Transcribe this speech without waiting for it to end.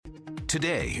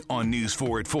Today on News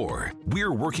 4 at 4,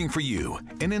 we're working for you.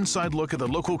 An inside look at the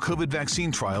local COVID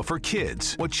vaccine trial for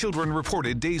kids, what children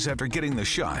reported days after getting the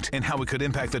shot, and how it could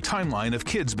impact the timeline of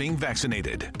kids being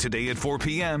vaccinated. Today at 4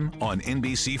 p.m. on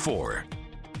NBC4.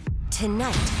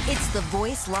 Tonight, it's The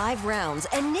Voice Live rounds,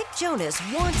 and Nick Jonas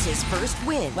wants his first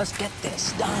win. Let's get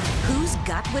this done. Who's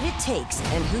got what it takes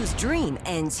and whose dream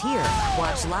ends here?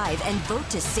 Watch live and vote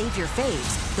to save your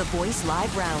faves. The Voice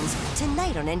Live rounds,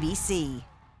 tonight on NBC.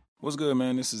 What's good,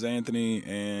 man? This is Anthony,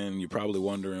 and you're probably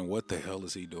wondering, what the hell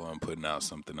is he doing putting out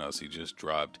something else? He just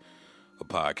dropped a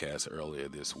podcast earlier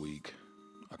this week.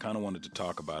 I kind of wanted to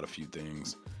talk about a few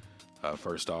things.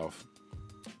 First off,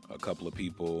 a couple of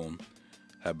people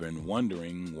have been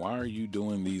wondering, why are you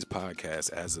doing these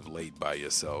podcasts as of late by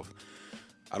yourself?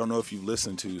 I don't know if you've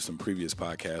listened to some previous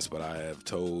podcasts, but I have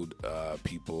told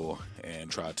people and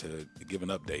tried to give an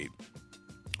update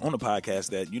on the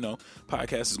podcast that,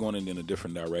 podcast is going in a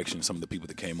different direction. Some of the people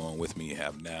that came on with me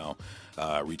have now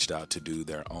reached out to do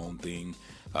their own thing.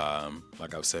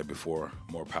 Like I've said before,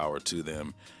 more power to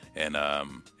them, and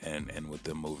with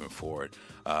them moving forward.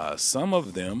 Some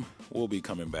of them will be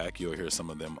coming back. You'll hear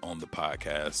some of them on the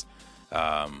podcast.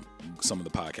 Some of the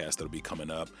podcasts that'll be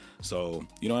coming up. So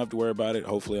you don't have to worry about it.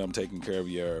 Hopefully I'm taking care of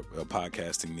your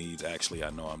podcasting needs. Actually, I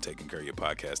know I'm taking care of your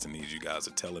podcasting needs. You guys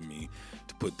are telling me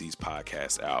to put these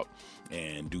podcasts out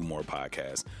and do more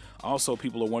podcasts. Also,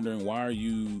 people are wondering,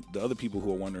 the other people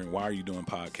who are wondering, why are you doing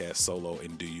podcasts solo,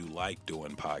 and do you like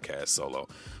doing podcasts solo?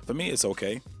 For me, it's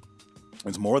okay.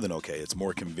 It's more than okay. It's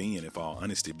more convenient, if all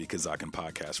honesty, because I can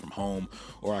podcast from home,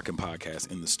 or I can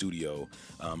podcast in the studio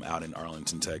out in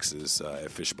Arlington, Texas,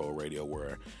 at Fishbowl Radio,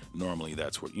 where normally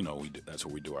that's where we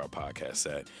do our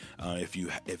podcasts at.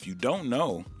 If you don't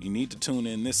know, you need to tune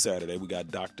in this Saturday. We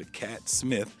got Dr. Kat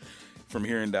Smith from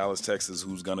here in Dallas, Texas,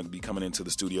 who's going to be coming into the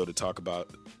studio to talk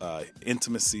about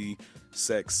intimacy,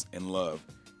 sex, and love.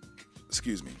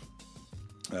 Excuse me.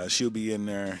 She'll be in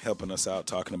there helping us out,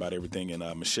 talking about everything. And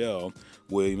Michelle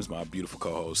Williams, my beautiful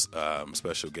co-host,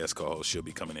 special guest co-host, she'll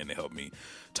be coming in to help me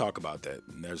talk about that.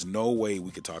 And there's no way we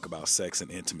could talk about sex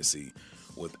and intimacy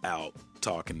without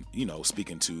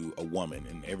speaking to a woman.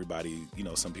 And everybody,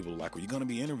 some people are like, well, you're going to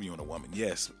be interviewing a woman.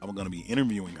 Yes, I'm going to be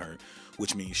interviewing her,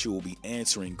 which means she will be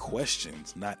answering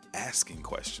questions, not asking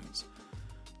questions.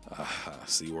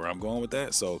 See where I'm going with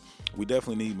that? So we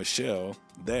definitely need Michelle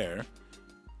there,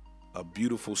 a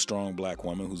beautiful, strong black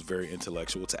woman who's very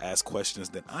intellectual, to ask questions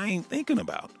that I ain't thinking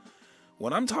about.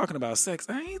 When I'm talking about sex,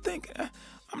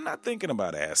 I'm not thinking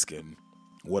about asking,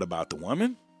 what about the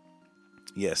woman?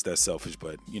 Yes, that's selfish,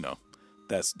 but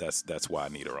that's why I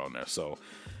need her on there. So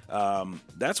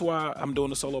that's why I'm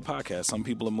doing a solo podcast. Some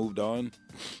people have moved on.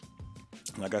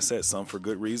 Like I said, some for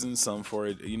good reasons, some for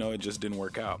it just didn't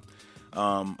work out.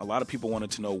 A lot of people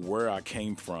wanted to know where I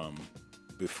came from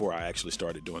before I actually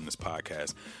started doing this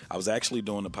podcast. I was actually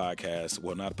doing the podcast,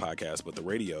 well, not a podcast, but the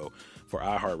radio for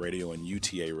iHeartRadio and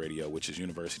UTA Radio, which is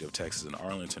University of Texas and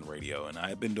Arlington Radio. And I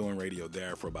had been doing radio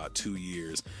there for about 2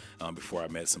 years before I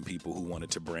met some people who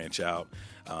wanted to branch out.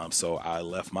 So I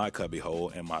left my cubbyhole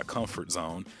and my comfort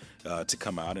zone to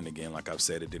come out. And again, like I've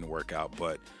said, it didn't work out,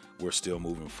 but we're still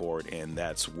moving forward, and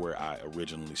that's where I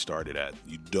originally started at.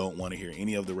 You don't want to hear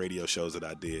any of the radio shows that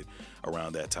I did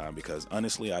around that time, because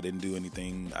honestly, I didn't do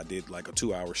anything. I did like a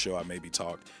 2-hour show. I maybe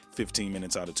talked 15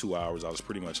 minutes out of 2 hours. I was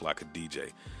pretty much like a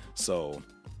DJ. So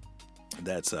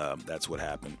that's what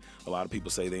happened. A lot of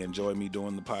people say they enjoy me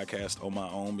doing the podcast on my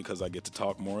own because I get to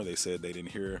talk more. They said they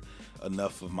didn't hear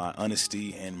enough of my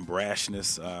honesty and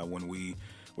brashness when we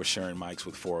were sharing mics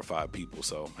with 4 or 5 people.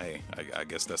 So, hey, I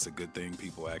guess that's a good thing.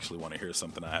 People actually want to hear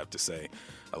something I have to say.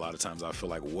 A lot of times I feel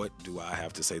like, what do I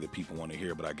have to say that people want to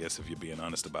hear? But I guess if you're being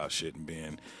honest about shit and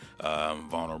being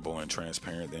vulnerable and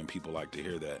transparent, then people like to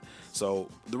hear that. So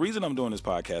the reason I'm doing this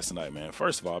podcast tonight, man,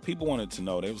 first of all, people wanted to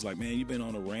know. They was like, man, you've been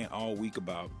on a rant all week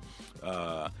about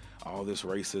all this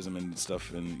racism and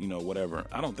stuff and, whatever.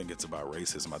 I don't think it's about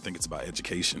racism. I think it's about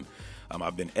education.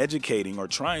 I've been educating or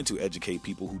trying to educate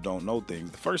people who don't know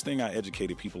things. The first thing I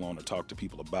educated people on or talked to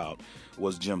people about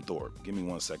was Jim Thorpe. Give me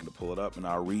 1 second to pull it up, and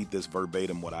I'll read this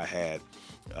verbatim what I had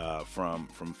from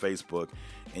Facebook,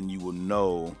 and you will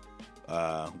know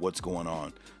what's going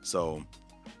on. So,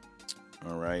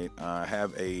 all right, I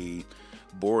have a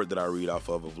board that I read off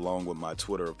of along with my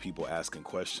Twitter of people asking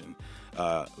questions.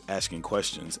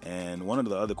 And one of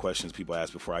the other questions people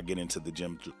asked before I get into the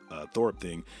Jim Thorpe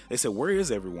thing, they said, where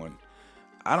is everyone?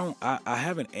 I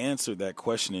haven't answered that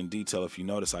question in detail. If you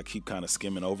notice, I keep kind of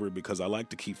skimming over it because I like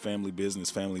to keep family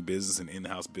business, and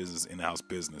in-house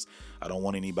business. I don't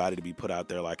want anybody to be put out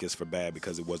there like it's for bad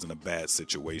because it wasn't a bad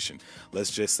situation.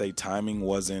 Let's just say timing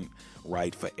wasn't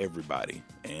right for everybody,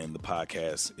 and the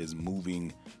podcast is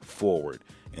moving forward.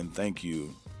 And thank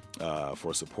you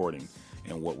for supporting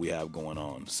and what we have going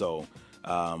on. So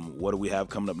what do we have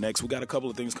coming up next? We got a couple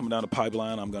of things coming down the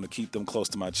pipeline. I'm going to keep them close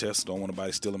to my chest. Don't want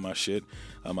anybody stealing my shit.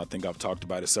 I think I've talked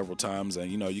about it several times.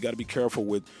 And, you got to be careful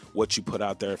with what you put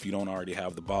out there if you don't already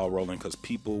have the ball rolling, because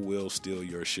people will steal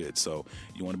your shit. So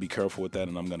you want to be careful with that,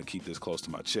 and I'm going to keep this close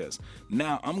to my chest.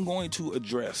 Now, I'm going to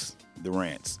address the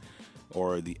rants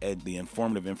or the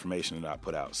informative information that I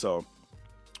put out. So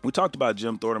we talked about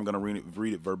Jim Thorpe. I'm going to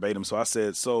read it verbatim. So I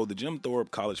said, the Jim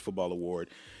Thorpe College Football Award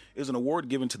is an award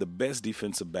given to the best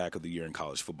defensive back of the year in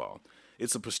college football.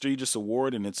 It's a prestigious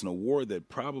award, and it's an award that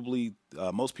probably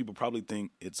most people probably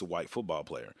think it's a white football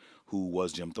player who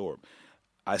was Jim Thorpe.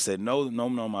 I said, no,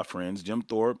 my friends. Jim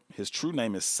Thorpe, his true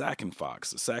name is Sackin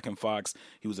Fox. Sackin Fox,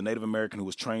 he was a Native American who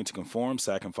was trained to conform.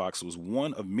 Sackin Fox was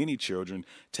one of many children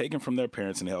taken from their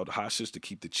parents and held hostage to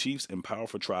keep the chiefs and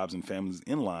powerful tribes and families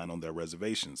in line on their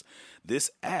reservations. This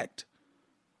act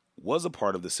was a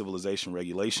part of the Civilization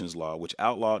Regulations Law, which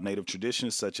outlawed Native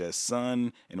traditions such as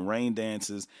sun and rain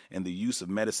dances and the use of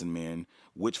medicine men,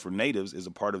 which for Natives is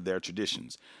a part of their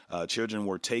traditions. Children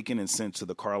were taken and sent to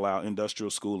the Carlisle Industrial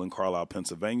School in Carlisle,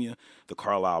 Pennsylvania. The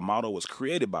Carlisle motto was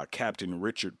created by Captain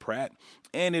Richard Pratt,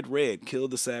 and it read, "Kill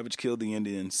the savage, kill the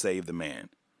Indian, save the man."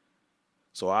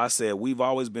 So I said, we've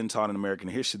always been taught in American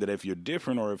history that if you're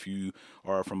different or if you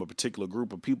are from a particular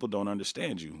group of people don't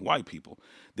understand you, white people,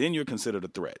 then you're considered a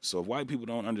threat. So if white people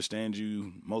don't understand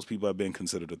you, most people have been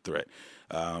considered a threat.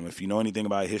 If you know anything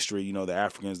about history, the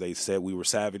Africans, they said we were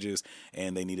savages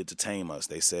and they needed to tame us.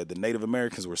 They said the Native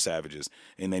Americans were savages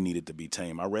and they needed to be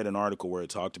tamed. I read an article where it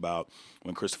talked about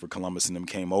when Christopher Columbus and them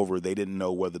came over, they didn't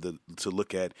know whether to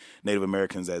look at Native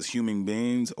Americans as human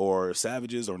beings or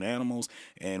savages or animals.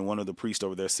 And one of the priests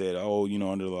over there said,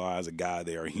 under the eyes of God,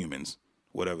 they are humans,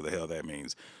 whatever the hell that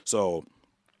means. So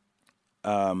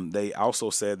they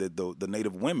also said that the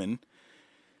Native women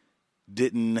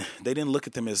didn't look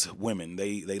at them as women.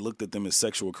 They looked at them as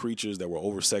sexual creatures that were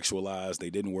over-sexualized.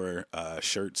 They didn't wear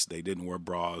shirts. They didn't wear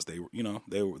bras. They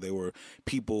were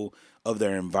people of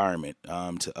their environment.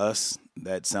 To us,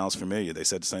 that sounds familiar. They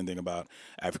said the same thing about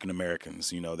African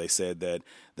Americans. They said that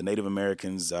the Native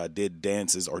Americans did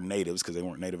dances, or natives, because they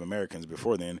weren't Native Americans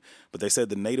before then, but they said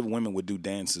the Native women would do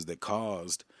dances that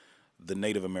caused the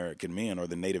Native American men or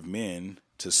the Native men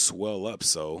to swell up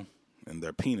in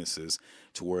their penises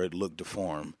to where it looked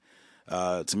deformed.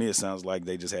 To me, it sounds like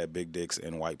they just had big dicks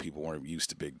and white people weren't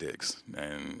used to big dicks.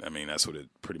 And, that's what it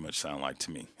pretty much sounded like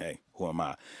to me. Hey, who am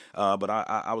I? But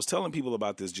I was telling people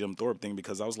about this Jim Thorpe thing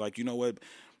because I was like, you know what?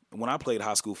 When I played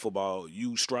high school football,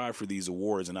 you strive for these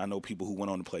awards, and I know people who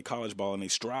went on to play college ball, and they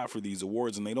strive for these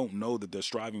awards, and they don't know that they're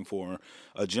striving for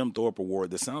a Jim Thorpe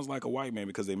award that sounds like a white man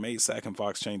because they made Sackin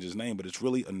Fox change his name, but it's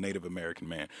really a Native American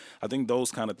man. I think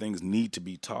those kind of things need to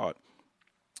be taught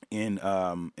in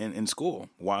school.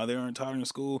 Why they aren't taught in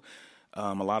school?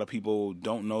 A lot of people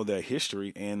don't know their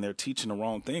history and they're teaching the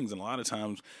wrong things. And a lot of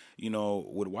times,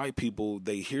 with white people,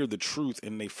 they hear the truth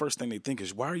and the first thing they think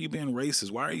is, why are you being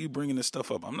racist? Why are you bringing this stuff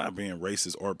up? I'm not being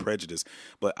racist or prejudiced,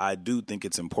 but I do think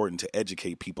it's important to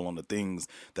educate people on the things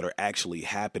that are actually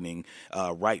happening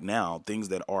right now, things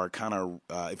that are kind of,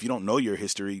 if you don't know your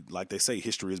history, like they say,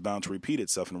 history is bound to repeat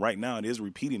itself. And right now it is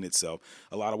repeating itself.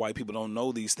 A lot of white people don't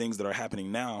know these things that are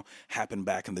happening now happened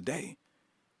back in the day.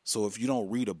 So if you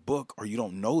don't read a book or you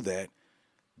don't know that,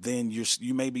 then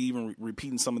you may be even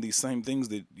repeating some of these same things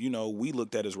that, we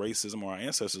looked at as racism, or our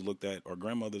ancestors looked at, or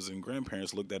grandmothers and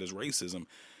grandparents looked at as racism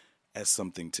as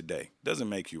something today. It doesn't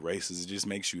make you racist. It just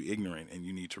makes you ignorant, and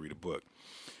you need to read a book.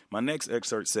 My next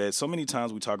excerpt said, so many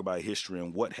times we talk about history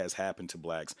and what has happened to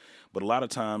blacks, but a lot of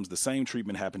times the same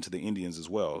treatment happened to the Indians as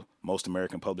well. Most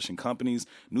American publishing companies,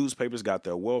 newspapers got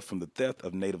their wealth from the theft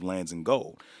of native lands and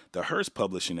gold. The Hearst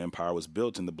publishing empire was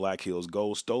built in the Black Hills,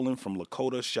 gold stolen from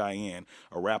Lakota, Cheyenne,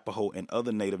 Arapaho, and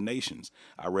other native nations.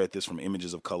 I read this from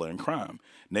Images of Color and Crime.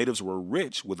 Natives were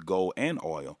rich with gold and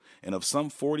oil, and of some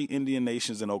 40 Indian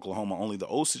nations in Oklahoma, only the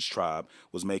Osage tribe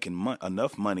was making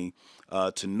enough money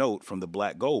to note from the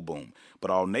black gold boom.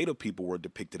 But all native people were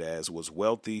depicted as was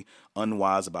wealthy,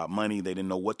 unwise about money. They didn't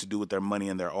know what to do with their money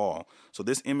and their all. So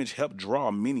this image helped draw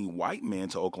many white men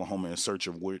to Oklahoma in search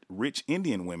of rich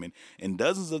Indian women, and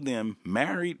dozens of them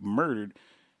married, murdered,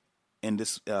 and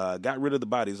got rid of the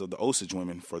bodies of the Osage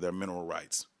women for their mineral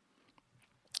rights.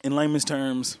 In layman's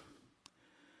terms,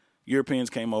 Europeans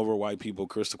came over, white people,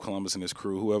 Christopher Columbus and his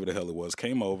crew, whoever the hell it was,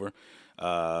 came over,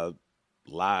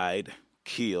 lied,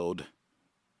 killed,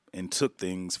 and took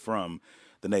things from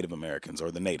the Native Americans, or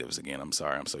the natives again. I'm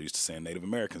sorry, I'm so used to saying Native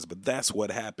Americans, but that's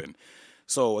what happened.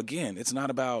 So again, it's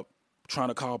not about trying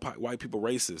to call white people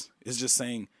racist. It's just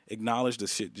saying acknowledge the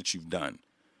shit that you've done.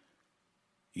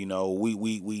 You know,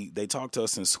 they talked to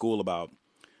us in school about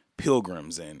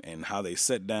pilgrims and how they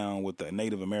sat down with the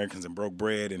Native Americans and broke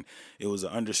bread, and it was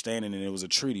an understanding and it was a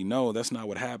treaty. No, that's not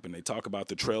what happened. They talk about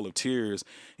the Trail of Tears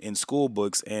in school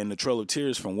books, and the Trail of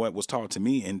Tears, from what was taught to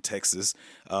me in Texas,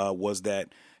 was that,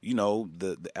 you know,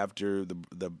 after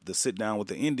the sit down with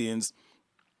the Indians,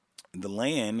 the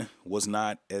land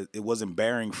wasn't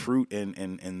bearing fruit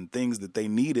and things that they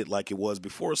needed like it was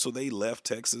before. So they left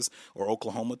Texas or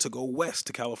Oklahoma to go west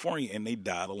to California, and they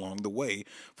died along the way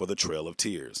for the Trail of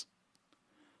Tears.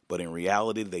 But in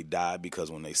reality, they died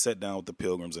because when they sat down with the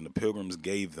Pilgrims, and the Pilgrims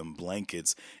gave them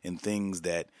blankets and things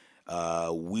that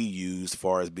we used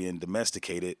far as being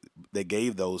domesticated, they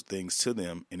gave those things to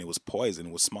them, and it was poison,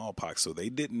 it was smallpox. So they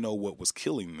didn't know what was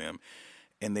killing them,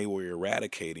 and they were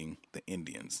eradicating the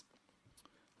Indians.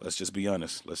 Let's just be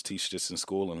honest. Let's teach this in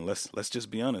school, and let's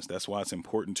just be honest. That's why it's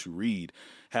important to read.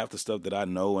 Half the stuff that I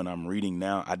know and I'm reading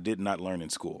now, I did not learn in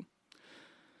school.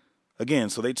 Again,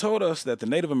 so they told us that the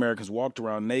Native Americans walked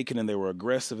around naked and they were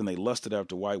aggressive and they lusted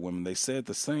after white women. They said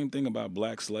the same thing about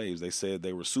black slaves. They said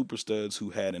they were super studs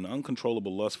who had an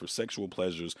uncontrollable lust for sexual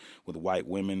pleasures with white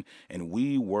women, and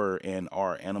we were and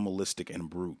are animalistic and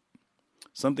brute.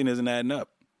 Something isn't adding up.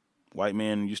 White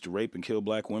men used to rape and kill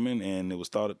black women, and it was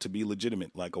thought to be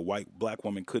legitimate. Like a black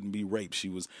woman couldn't be raped. She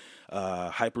was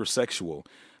hypersexual.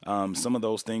 Some of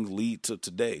those things lead to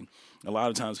today. A lot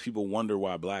of times people wonder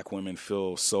why black women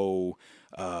feel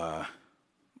a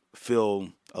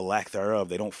lack thereof.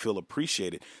 They don't feel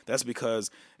appreciated. That's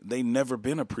because they never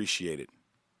been appreciated.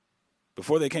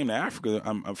 Before they came to Africa,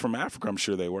 I'm from Africa, I'm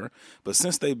sure they were. But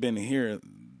since they've been here,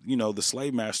 you know, the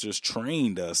slave masters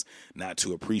trained us not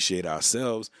to appreciate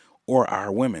ourselves or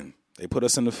our women. They put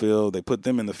us in the field. They put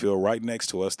them in the field right next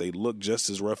to us. They looked just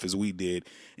as rough as we did,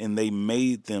 and they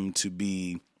made them to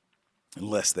be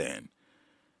less than.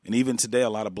 And even today, a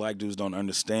lot of black dudes don't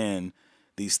understand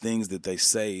these things that they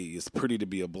say. It's pretty to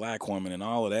be a black woman and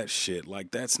all of that shit.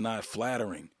 Like, that's not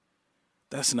flattering.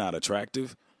 That's not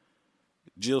attractive.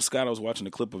 Jill Scott, I was watching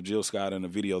a clip of Jill Scott in a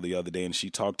video the other day, and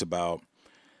she talked about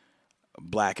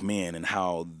black men and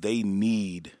how they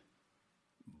need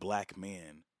black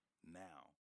men now.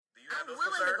 Do you have those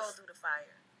concerns? I'm willing to go through the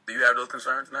fire. Do you have those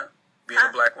concerns now? Being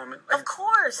a black woman? Of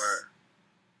course. Or,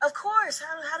 of course.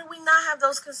 How do we not have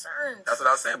those concerns? That's what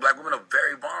I was saying. Black women are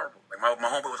very vulnerable. Like my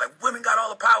homeboy was like, women got all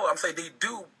the power. I'm saying they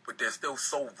do, but they're still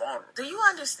so vulnerable. Do you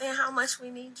understand how much we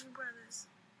need you, brothers?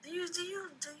 Do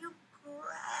you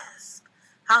grasp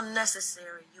how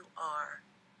necessary you are?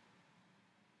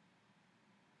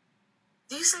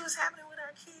 Do you see what's happening with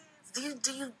our kids?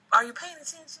 Are you paying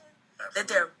attention? Absolutely. That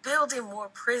they're building more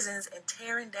prisons and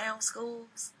tearing down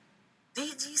schools? Do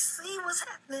you see what's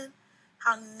happening?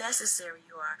 How necessary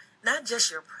you are. Not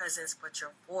just your presence, but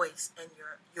your voice and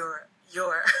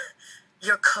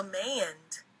your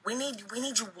command. We need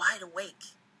you wide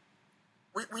awake.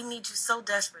 We need you so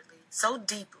desperately, so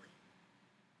deeply.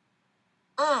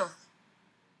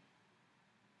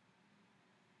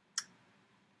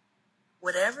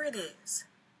 Whatever it is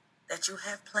that you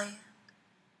have planned,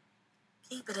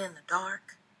 keep it in the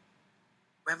dark.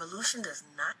 Revolution does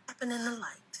not happen in the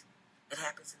light. It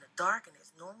happens in the dark, and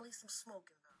there's normally some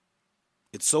smoke involved.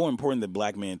 It's so important that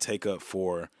black men take up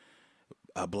for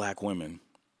black women.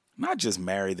 Not just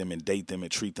marry them and date them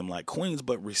and treat them like queens,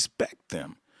 but respect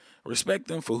them. Respect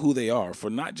them for who they are, for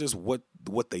not just what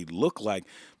they look like,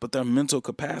 but their mental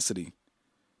capacity.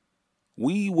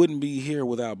 We wouldn't be here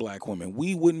without black women.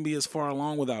 We wouldn't be as far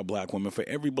along without black women. For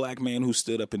every black man who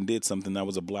stood up and did something, that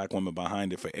was a black woman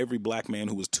behind it. For every black man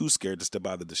who was too scared to step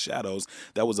out of the shadows,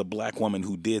 that was a black woman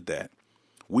who did that.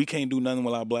 We can't do nothing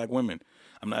without black women.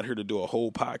 I'm not here to do a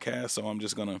whole podcast, so I'm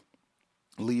just going to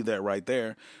leave that right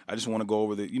there. I just want to go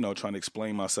over trying to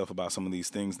explain myself about some of these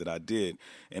things that I did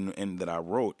and that I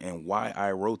wrote and why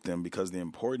I wrote them, because the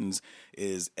importance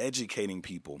is educating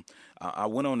people. I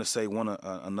went on to say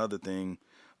another thing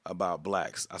about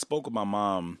blacks. I spoke with my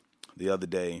mom the other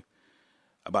day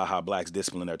about how blacks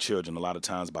discipline their children a lot of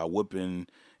times by whipping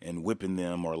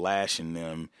them or lashing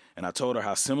them. And I told her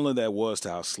how similar that was to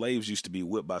how slaves used to be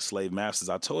whipped by slave masters.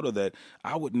 I told her that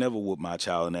I would never whip my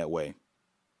child in that way.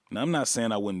 Now, I'm not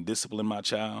saying I wouldn't discipline my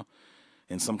child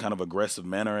in some kind of aggressive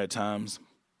manner at times,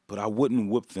 but I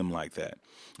wouldn't whip them like that.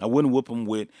 I wouldn't whip them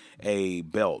with a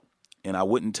belt And I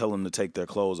wouldn't tell them to take their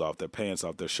clothes off, their pants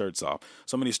off, their shirts off.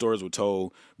 So many stories were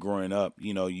told growing up,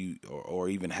 or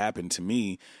even happened to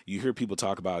me. You hear people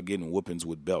talk about getting whoopings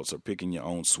with belts or picking your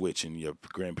own switch and your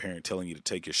grandparent telling you to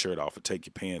take your shirt off or take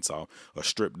your pants off or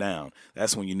strip down.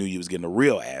 That's when you knew you was getting a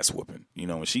real ass whooping.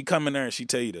 When she come in there and she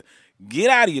tell you to get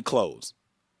out of your clothes,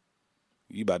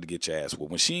 you about to get your ass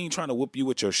whooped. When she ain't trying to whoop you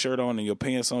with your shirt on and your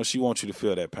pants on, she wants you to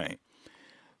feel that pain.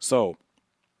 So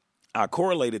I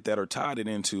correlated that or tied it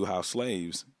into how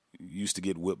slaves used to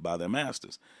get whipped by their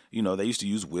masters. They used to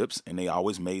use whips, and they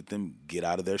always made them get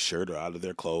out of their shirt or out of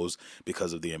their clothes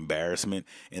because of the embarrassment,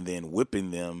 and then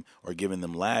whipping them or giving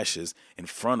them lashes in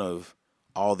front of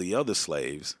all the other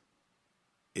slaves.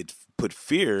 It put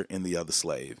fear in the other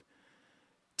slave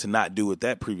to not do what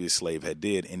that previous slave had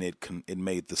did, and it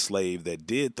made the slave that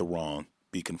did the wrong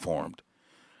be conformed.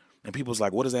 And people's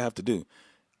like, what does that have to do?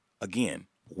 Again,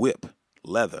 whip,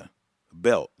 leather.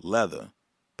 Belt, leather,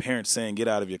 parents saying get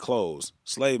out of your clothes,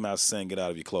 slave master saying get out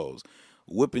of your clothes,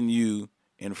 whipping you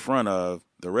in front of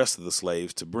the rest of the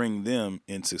slaves to bring them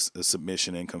into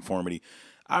submission and conformity.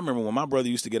 I remember when my brother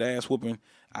used to get ass whooping.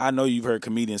 I know you've heard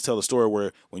comedians tell the story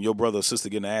where when your brother or sister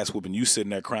getting ass whooping, you sitting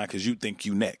there crying because you think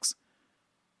you next.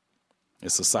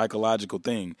 It's a psychological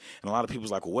thing. And a lot of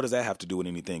people's like, well, what does that have to do with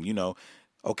anything?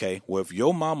 Okay, well, if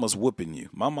your mama's whooping you,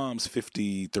 my mom's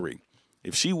 53.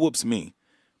 If she whoops me,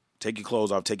 take your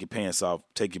clothes off, take your pants off,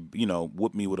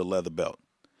 whoop me with a leather belt.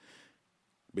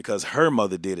 Because her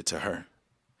mother did it to her.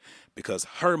 Because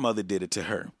her mother did it to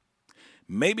her.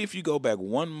 Maybe if you go back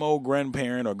one more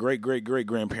grandparent or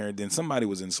great-great-great-grandparent, then somebody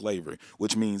was in slavery,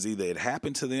 which means either it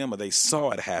happened to them or they saw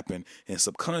it happen, and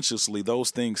subconsciously those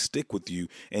things stick with you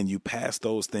and you pass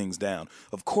those things down.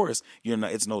 Of course,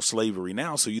 it's no slavery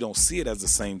now, so you don't see it as the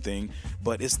same thing,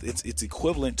 but it's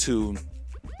equivalent to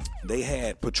they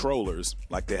had patrollers,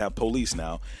 like they have police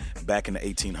now, back in the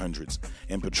 1800s.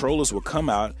 And patrollers would come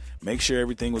out, make sure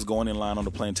everything was going in line on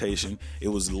the plantation. It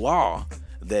was law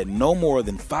that no more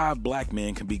than 5 black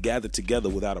men can be gathered together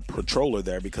without a patroller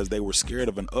there because they were scared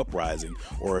of an uprising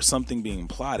or something being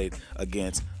plotted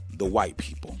against the white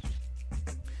people.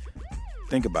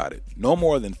 Think about it. No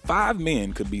more than 5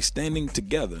 men could be standing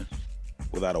together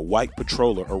without a white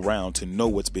patroller around to know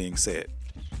what's being said.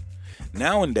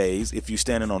 Nowadays, if you're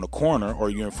standing on a corner or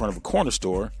you're in front of a corner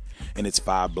store and it's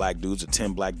 5 black dudes or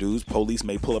 10 black dudes, police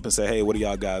may pull up and say, hey, what are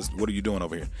y'all guys, what are you doing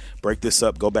over here? Break this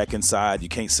up, go back inside. You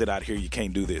can't sit out here. You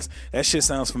can't do this. That shit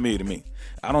sounds familiar to me.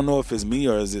 I don't know if it's me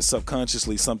or is it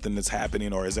subconsciously something that's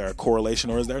happening, or is there a correlation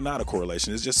or is there not a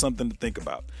correlation? It's just something to think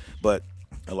about. But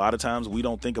a lot of times we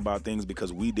don't think about things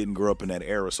because we didn't grow up in that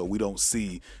era, so we don't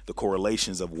see the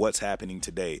correlations of what's happening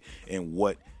today and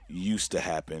what used to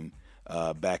happen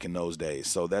back in those days.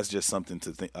 So that's just something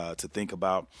to think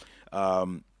about.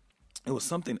 It was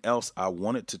something else I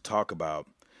wanted to talk about.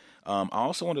 I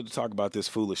also wanted to talk about this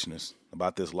foolishness,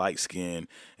 about this light skin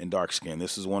and dark skin.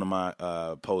 This is one of my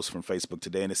posts from Facebook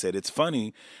today, and it said, it's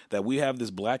funny that we have this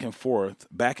back and forth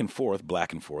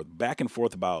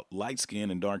about light skin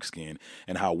and dark skin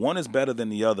and how one is better than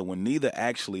the other when neither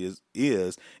actually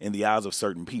is in the eyes of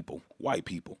certain people, white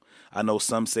people. I know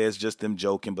some say it's just them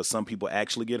joking, but some people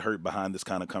actually get hurt behind this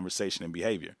kind of conversation and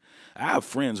behavior. I have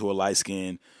friends who are light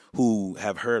skinned who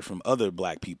have heard from other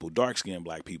black people, dark-skinned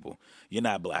black people, you're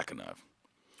not black enough.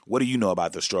 What do you know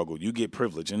about the struggle? You get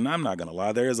privilege. And I'm not going to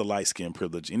lie, there is a light-skinned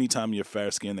privilege. Anytime you're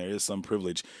fair-skinned, there is some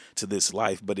privilege to this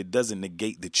life, but it doesn't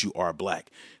negate that you are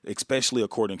black, especially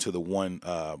according to the one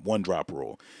drop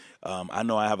rule. I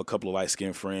know I have a couple of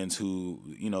light-skinned friends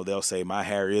who, they'll say my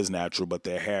hair is natural, but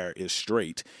their hair is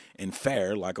straight and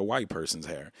fair like a white person's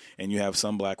hair. And you have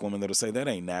some black women that'll say that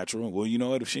ain't natural. Well, you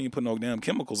know what? If she ain't put no damn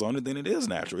chemicals on it, then it is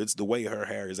natural. It's the way her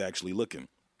hair is actually looking.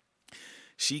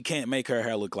 She can't make her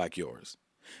hair look like yours.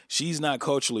 She's not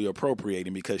culturally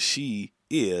appropriating because she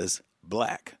is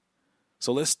black.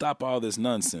 So let's stop all this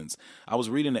nonsense. I was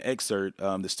reading an excerpt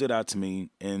that stood out to me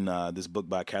in this book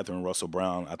by Catherine Russell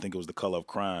Brown. I think it was The Color of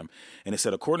Crime. And it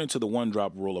said, according to the one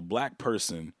drop rule, a black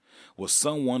person was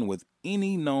someone with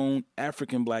any known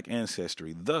African black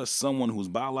ancestry. Thus, someone who's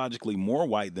biologically more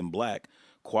white than black,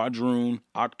 quadroon,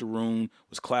 octoroon,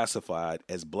 was classified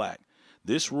as black.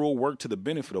 This rule worked to the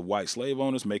benefit of white slave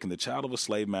owners, making the child of a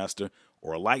slave master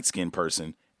or a light-skinned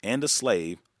person and a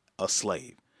slave.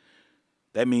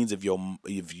 That means if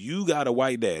you got a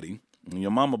white daddy and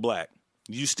your mama black,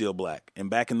 you still black.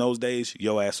 And back in those days,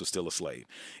 your ass was still a slave.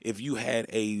 If you had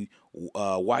a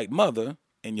white mother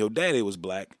and your daddy was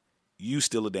black, you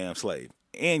still a damn slave.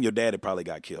 And your daddy probably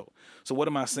got killed. So what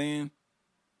am I saying?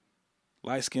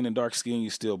 Light skin and dark skin, you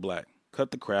still black.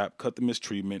 Cut the crap, cut the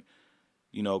mistreatment.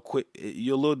 Quit.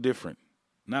 You're a little different.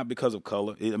 not because of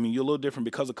color. I mean, you're a little different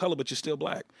because of color, but you're still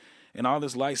black. And all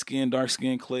this light-skinned,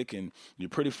 dark-skinned clique, and you're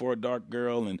pretty for a dark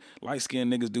girl, and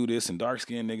light-skinned niggas do this, and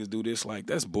dark-skinned niggas do this. Like,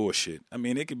 that's bullshit. I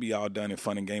mean, it could be all done in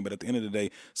fun and game, but at the end of the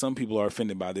day, some people are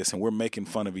offended by this, and we're making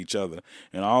fun of each other.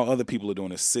 And all other people are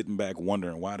doing is sitting back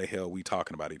wondering why the hell we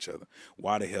talking about each other.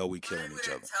 Why the hell we killing each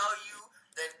other. I'm going to tell you,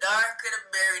 the dark could have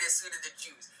married as soon as the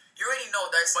Jews. You already know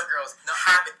dark-skinned girls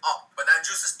have it up. But that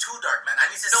juice is too dark, man. I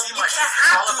need to see my shit. It's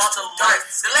all about the light.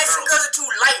 The light-skinned girls are too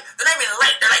light. They're not even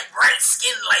light. They're like bright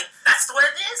skin light. That's what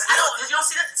it is. You don't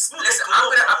see that? It's smooth. Listen,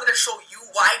 I'm gonna show you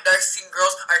why dark-skinned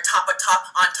girls are top of top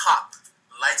on top.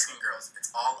 Light-skinned girls. It's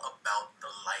all about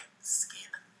the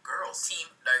light-skinned girls.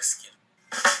 Team dark-skin.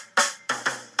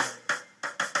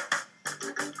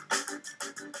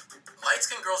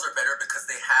 Light-skinned girls are better because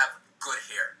they have good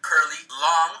hair. Curly,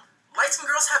 long.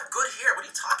 Light-skinned girls have good hair. What are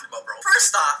you talking about, bro?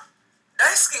 First off,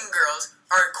 dark-skinned girls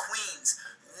are queens.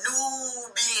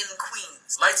 Nubian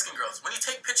queens. Light-skinned girls, when you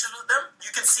take pictures with them,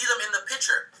 you can see them in the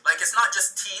picture. Like, it's not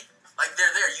just teeth. Like,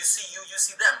 they're there. You see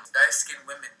them. Dark-skinned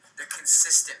women, they're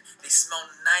consistent. They smell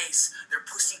nice. Their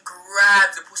pussy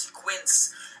grabs. Their pussy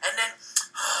quints. And then,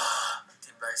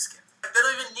 team dark-skin. They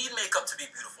don't even need makeup to be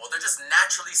beautiful. They're just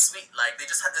naturally sweet. Like, they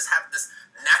just have this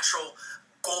natural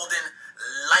golden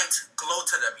light glow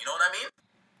to them, you know what I mean?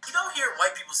 You don't hear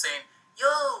white people saying,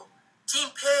 yo,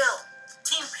 team pale,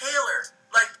 team paler.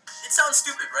 Like, it sounds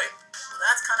stupid, right? Well,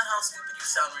 that's kind of how stupid you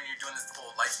sound when you're doing this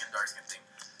whole light skin, dark skin thing.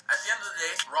 At the end of the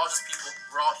day, we're all just people,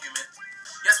 we're all human.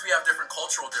 Yes, we have different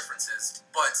cultural differences,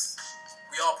 but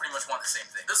we all pretty much want the same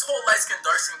thing. This whole light skin,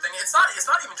 dark skin thing, it's not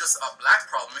even just a black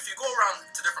problem. If you go around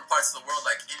to different parts of the world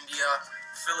like India,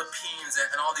 Philippines,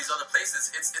 and all these other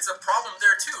places, it's a problem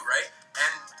there too, right?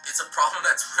 And it's a problem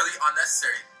that's really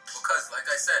unnecessary because, like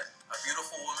I said, a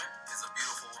beautiful woman is a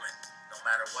beautiful woman, no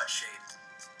matter what shade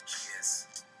she is.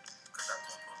 Because that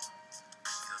pom-pom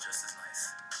feels just as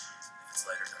nice if it's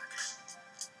light or dark.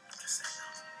 I'm just saying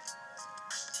now.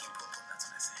 Team pom-pom, that's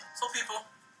what I say. So people,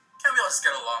 can't we all just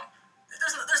get along?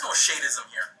 There's no shadeism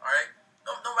here, alright?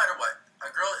 No matter what, a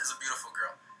girl is a beautiful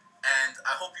girl. And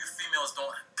I hope you females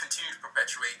don't continue to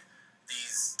perpetuate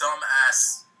these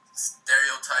dumb-ass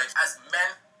stereotypes as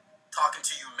men talking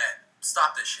to you men.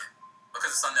 Stop this shit.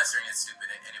 Because it's unnecessary and it's stupid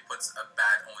and it puts a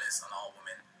bad onus on all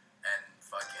women and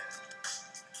fucking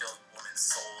kills women's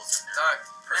souls. Dog,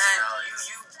 man,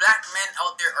 you black men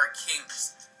out there are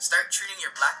kings. Start treating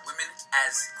your black women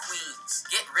as queens.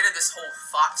 Get rid of this whole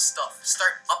thought stuff.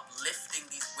 Start uplifting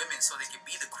these women so they can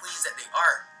be the queens that they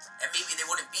are. And maybe they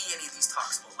wouldn't be any of these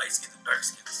talks about light skins and dark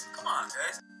skins. Come on,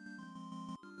 guys.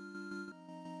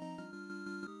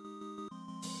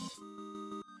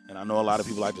 And I know a lot of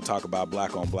people like to talk about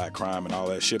black on black crime and all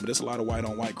that shit, but there's a lot of white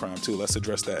on white crime too. Let's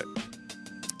address that.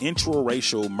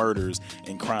 Intraracial murders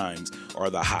and crimes are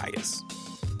the highest.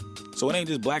 So it ain't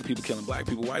just black people killing black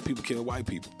people, white people killing white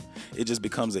people. It just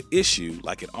becomes an issue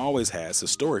like it always has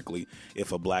historically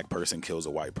if a black person kills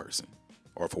a white person.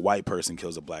 Or if a white person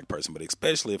kills a black person, but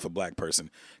especially if a black person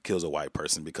kills a white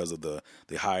person because of the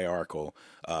hierarchical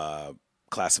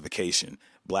classification.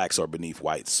 Blacks are beneath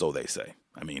whites, so they say.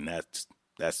 I mean,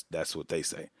 that's what they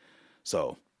say.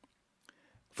 So,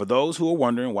 for those who are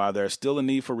wondering why there's still a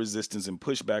need for resistance and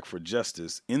pushback for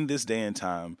justice in this day and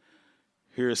time,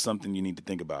 here is something you need to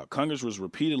think about. Congress was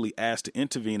repeatedly asked to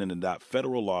intervene and adopt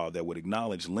federal law that would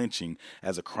acknowledge lynching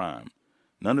as a crime.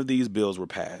 None of these bills were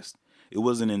passed. It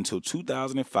wasn't until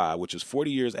 2005, which is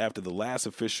 40 years after the last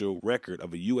official record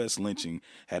of a U.S. lynching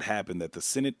had happened, that the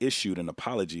Senate issued an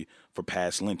apology for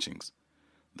past lynchings.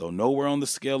 Though nowhere on the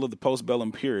scale of the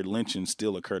postbellum period, lynchings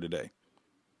still occur today.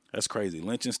 That's crazy.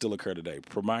 Lynchings still occur today,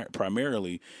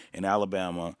 primarily in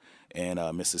Alabama and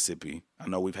Mississippi. I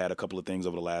know we've had a couple of things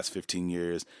over the last 15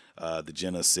 years, the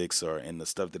Jena 6 and the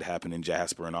stuff that happened in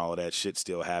Jasper and all of that shit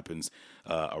still happens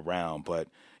around. But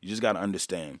you just got to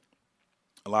understand.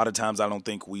 A lot of times I don't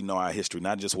think we know our history,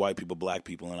 not just white people, black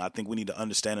people. And I think we need to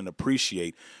understand and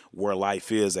appreciate where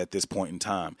life is at this point in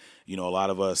time. You know, a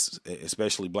lot of us,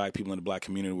 especially black people in the black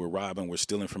community, we're robbing, we're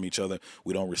stealing from each other.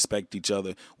 We don't respect each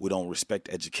other. We don't respect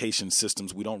education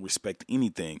systems. We don't respect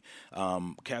anything.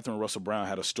 Catherine Russell Brown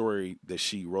had a story that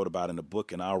she wrote about in the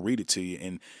book, and I'll read it to you.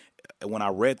 And when I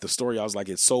read the story, I was like,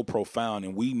 it's so profound,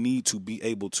 and we need to be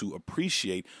able to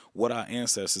appreciate what our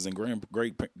ancestors and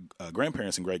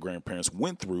grandparents and great-grandparents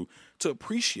went through to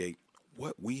appreciate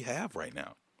what we have right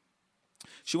now.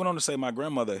 She went on to say, my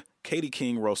grandmother, Katie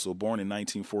King Russell, born in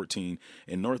 1914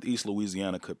 in Northeast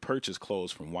Louisiana, could purchase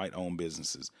clothes from white-owned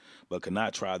businesses, but could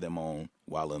not try them on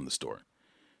while in the store.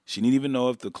 She didn't even know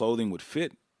if the clothing would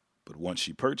fit, but once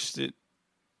she purchased it,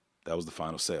 that was the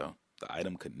final sale. The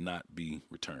item could not be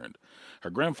returned. Her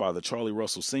grandfather, Charlie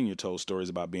Russell Sr., told stories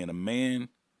about being a man,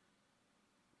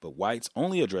 but whites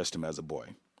only addressed him as a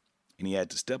boy. And he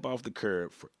had to step off the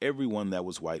curb for everyone that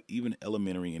was white, even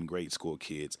elementary and grade school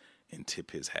kids, and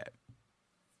tip his hat.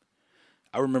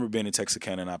 I remember being in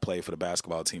Texarkana, and I played for the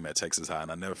basketball team at Texas High,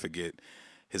 and I'll never forget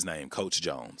his name, Coach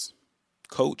Jones.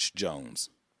 Coach Jones.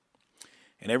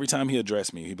 And every time he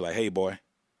addressed me, he'd be like, "Hey, boy."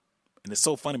 And it's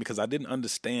so funny because I didn't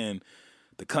understand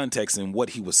the context and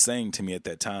what he was saying to me at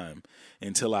that time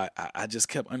until I just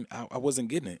kept, I wasn't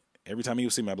getting it. Every time he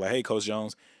would see me, I'd be like, "Hey, Coach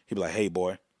Jones." He'd be like, "Hey,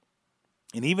 boy."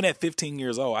 And even at 15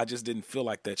 years old, I just didn't feel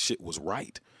like that shit was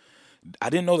right. I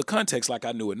didn't know the context like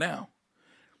I knew it now.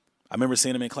 I remember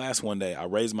seeing him in class one day. I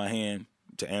raised my hand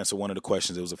to answer one of the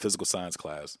questions. It was a physical science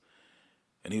class.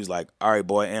 And he was like, "All right,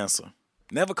 boy, answer."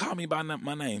 Never called me by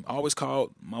my name. Always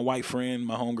called my white friend,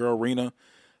 my homegirl, Rena.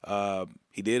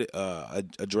 He did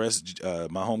address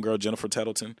my homegirl, Jennifer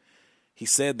Tettleton. He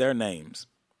said their names.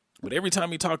 But every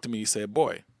time he talked to me, he said,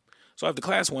 "Boy." So after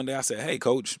class one day, I said, "Hey,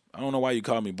 Coach, I don't know why you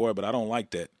call me boy, but I don't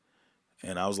like that."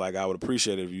 And I was like, "I would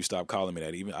appreciate it if you stopped calling me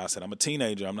that." Even I said, "I'm a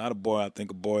teenager. I'm not a boy. I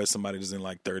think a boy is somebody that's in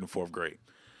like 3rd and 4th grade."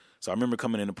 So I remember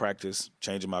coming into practice,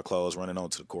 changing my clothes, running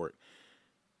onto the court.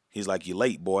 He's like, "You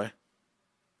late, boy."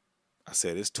 I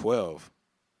said, "It's 12.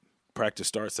 Practice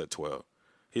starts at 12.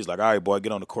 He's like, "All right, boy,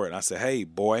 get on the court." And I said, "Hey,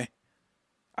 boy,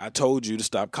 I told you to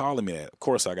stop calling me that." Of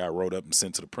course, I got wrote up and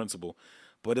sent to the principal.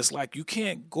 But it's like you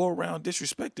can't go around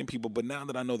disrespecting people. But now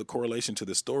that I know the correlation to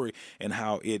the story and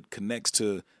how it connects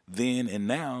to then and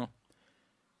now,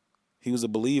 he was a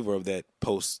believer of that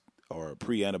post or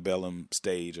pre-antebellum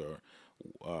stage,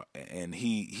 and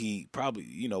he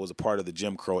probably was a part of the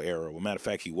Jim Crow era. Well, matter of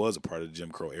fact, he was a part of the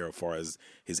Jim Crow era as far as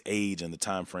his age and the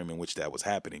time frame in which that was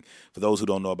happening. For those who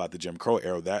don't know about the Jim Crow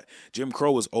era, that Jim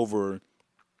Crow was over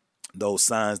those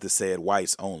signs that said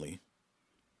whites only,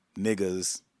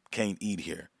 niggas can't eat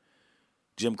here.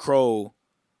 Jim Crow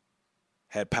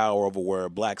had power over where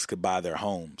blacks could buy their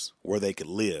homes, where they could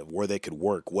live, where they could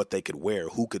work, what they could wear,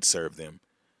 who could serve them,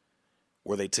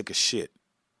 where they took a shit,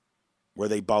 where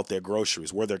they bought their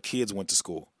groceries, where their kids went to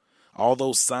school. All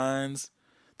those signs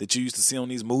that you used to see on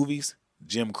these movies,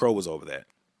 Jim Crow was over that.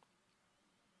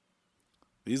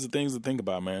 These are things to think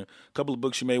about, man. A couple of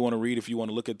books you may want to read if you want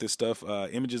to look at this stuff.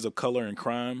 Images of Color and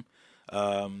Crime.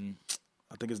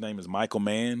 I think his name is Michael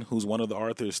Mann, who's one of the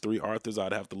authors, 3 authors.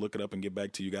 I'd have to look it up and get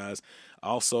back to you guys.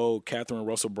 Also, Catherine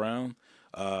Russell Brown,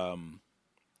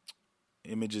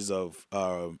 Images of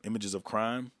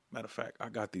Crime. Matter of fact, I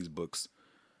got these books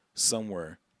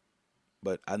somewhere,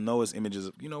 but I know it's Images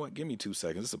of, you know what? Give me 2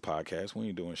 seconds. It's a podcast. We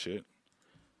ain't doing shit.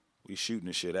 We shooting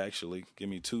the shit, actually. Give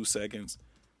me 2 seconds,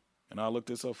 and I'll look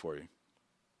this up for you.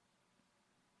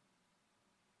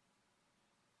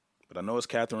 But I know it's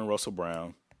Catherine Russell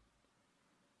Brown.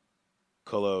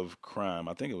 Color of Crime.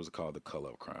 I think it was called The Color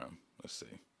of Crime. Let's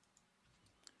see.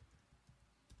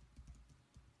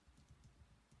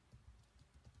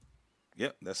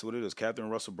 Yep, that's what it is. Catherine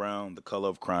Russell Brown, The Color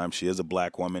of Crime. She is a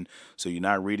black woman, so you're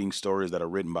not reading stories that are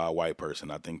written by a white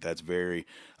person. I think that's very,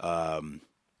 that's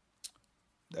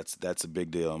a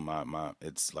big deal.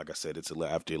 It's like I said, it's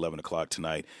after 11 o'clock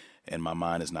tonight, and my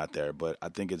mind is not there. But I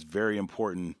think it's very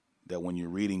important that when you're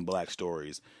reading black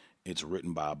stories, it's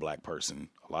written by a black person.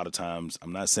 A lot of times,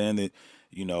 I'm not saying that,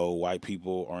 white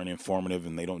people aren't informative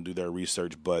and they don't do their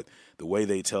research, but the way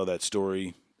they tell that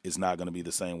story is not going to be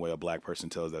the same way a black person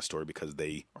tells that story because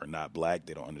they are not black.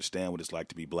 They don't understand what it's like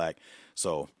to be black.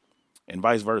 So, and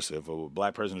vice versa. If a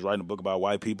black person is writing a book about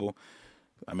white people,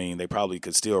 I mean, they probably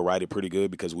could still write it pretty good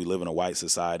because we live in a white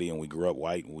society and we grew up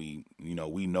white. And we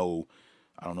know,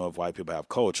 I don't know if white people have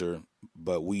culture,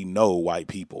 but we know white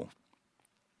people.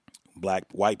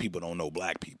 White people don't know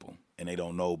black people, and they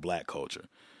don't know black culture.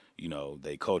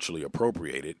 They culturally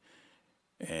appropriate it,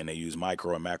 and they use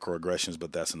micro and macroaggressions,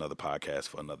 but that's another podcast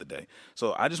for another day.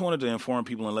 So I just wanted to inform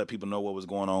people and let people know what was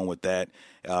going on with that,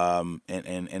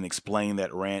 and explain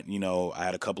that rant. I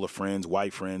had a couple of friends,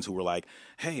 white friends, who were like,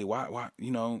 "Hey, why, I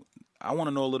want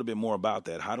to know a little bit more about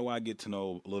that. How do I get to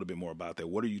know a little bit more about that?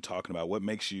 What are you talking about? What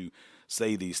makes you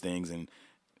say these things?" And,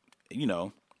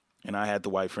 and I had the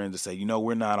white friends to say,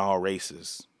 we're not all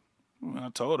racist. I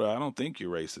told her, I don't think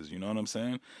you're racist. You know what I'm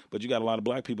saying? But you got a lot of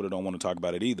black people that don't want to talk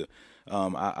about it either.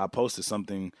 I posted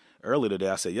something earlier today.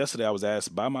 I said, yesterday I was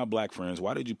asked by my black friends,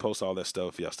 why did you post all that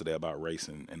stuff yesterday about race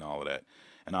and all of that?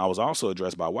 And I was also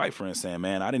addressed by white friends saying,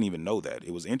 man, I didn't even know that.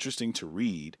 It was interesting to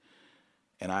read,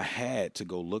 and I had to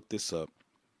go look this up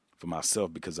for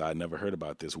myself because I had never heard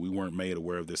about this. We weren't made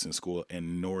aware of this in school,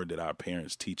 and nor did our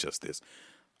parents teach us this.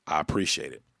 I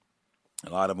appreciate it. A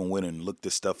lot of them went and looked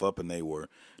this stuff up, and they were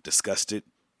disgusted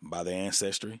by their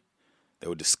ancestry. They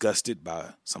were disgusted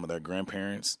by some of their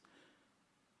grandparents.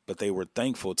 But they were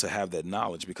thankful to have that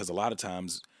knowledge, because a lot of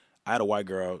times, I had a white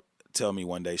girl tell me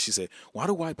one day, she said, why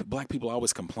do black people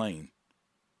always complain?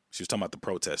 She was talking about the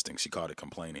protesting. She called it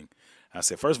complaining. I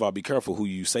said, first of all, be careful who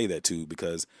you say that to,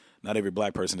 because not every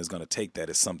black person is going to take that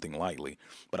as something lightly.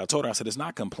 But I told her, I said, it's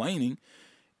not complaining.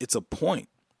 It's a point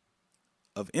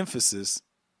of emphasis,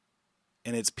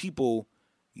 and it's people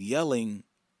yelling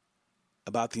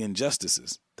about the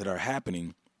injustices that are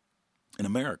happening in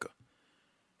America.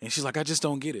 And she's like, I just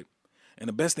don't get it. And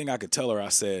the best thing I could tell her, I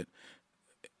said,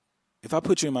 if I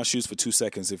put you in my shoes for 2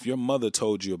 seconds, if your mother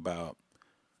told you about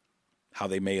how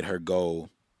they made her go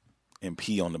and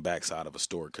pee on the backside of a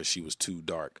store because she was too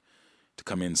dark to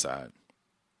come inside.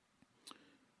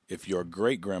 If your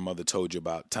great-grandmother told you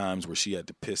about times where she had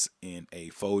to piss in a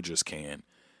Folgers can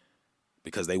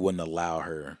because they wouldn't allow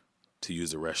her to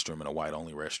use the restroom in a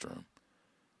white-only restroom,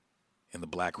 and the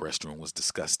black restroom was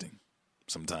disgusting.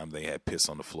 Sometimes they had piss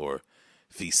on the floor,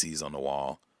 feces on the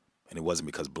wall, and it wasn't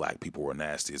because black people were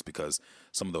nasty. It's because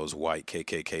some of those white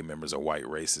KKK members or white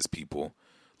racist people,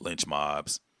 lynch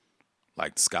mobs,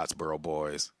 like the Scottsboro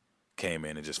Boys, came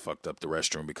in and just fucked up the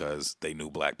restroom because they knew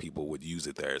black people would use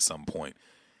it there at some point.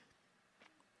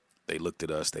 They looked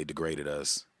at us. They degraded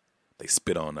us. They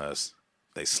spit on us.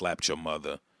 They slapped your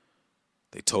mother.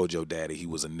 They told your daddy he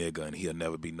was a nigga and he'll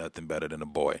never be nothing better than a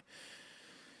boy.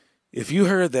 If you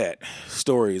heard that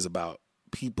stories about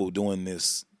people doing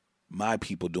this, my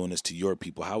people doing this to your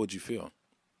people, how would you feel?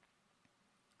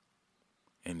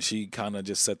 And she kind of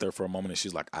just sat there for a moment and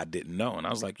she's like, I didn't know. And I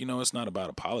was like, it's not about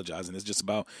apologizing. It's just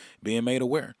about being made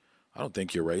aware. I don't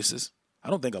think you're racist. I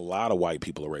don't think a lot of white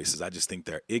people are racist. I just think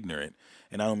they're ignorant.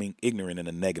 And I don't mean ignorant in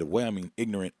a negative way. I mean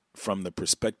ignorant from the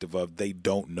perspective of they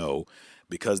don't know,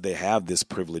 because they have this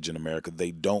privilege in America.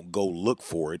 They don't go look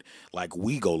for it like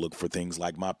we go look for things,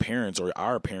 like my parents or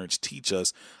our parents teach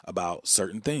us about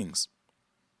certain things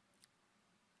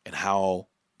and how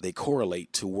they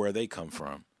correlate to where they come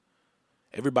from.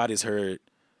 Everybody's heard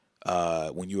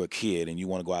when you're a kid and you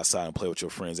want to go outside and play with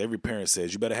your friends, every parent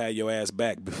says you better have your ass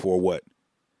back before what?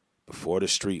 Before the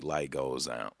street light goes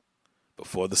out,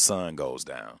 before the sun goes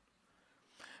down.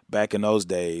 Back in those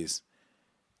days,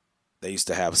 they used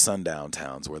to have sundown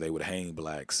towns where they would hang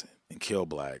blacks and kill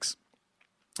blacks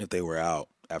if they were out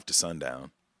after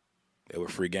sundown. They were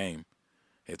free game.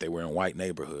 If they were in white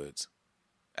neighborhoods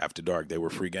after dark, they were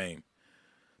free game.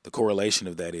 The correlation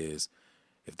of that is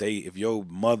if your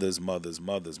mother's mother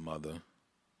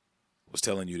was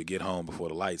telling you to get home before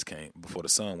the lights came, before the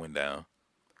sun went down,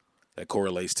 that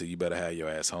correlates to you better have your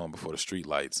ass home before the street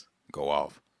lights go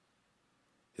off.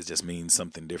 It just means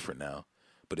something different now.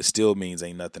 But it still means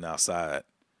ain't nothing outside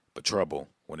but trouble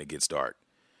when it gets dark.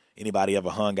 Anybody ever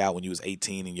hung out when you was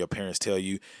 18 and your parents tell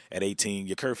you at 18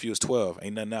 your curfew is 12?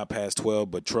 Ain't nothing out past 12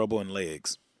 but trouble and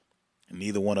legs. And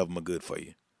neither one of them are good for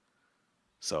you.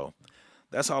 So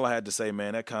that's all I had to say,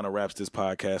 man. That kind of wraps this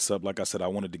podcast up. Like I said, I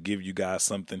wanted to give you guys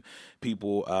something.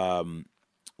 People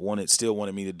still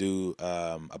wanted me to do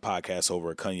a podcast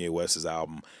over Kanye West's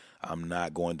album. I'm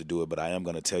not going to do it, but I am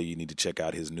going to tell you need to check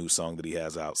out his new song that he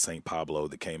has out, St. Pablo,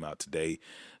 that came out today.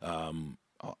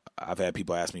 I've had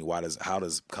people ask me, how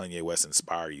does Kanye West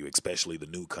inspire you, especially the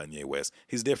new Kanye West?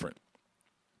 He's different.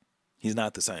 He's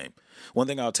not the same. One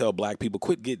thing I'll tell black people,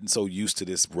 quit getting so used to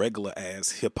this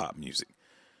regular-ass hip-hop music.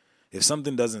 If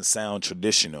something doesn't sound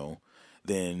traditional,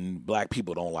 then black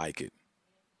people don't like it.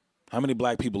 How many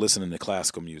black people listening to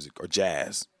classical music or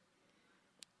jazz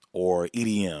or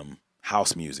EDM,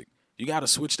 house music? You got to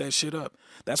switch that shit up.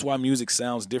 That's why music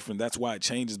sounds different. That's why it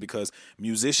changes, because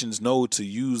musicians know to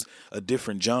use a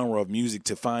different genre of music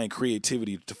to find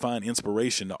creativity, to find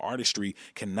inspiration. The artistry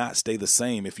cannot stay the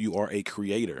same if you are a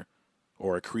creator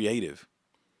or a creative.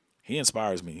 He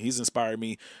inspires me. He's inspired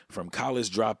me from college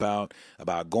dropout,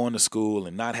 about going to school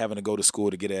and not having to go to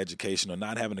school to get an education, or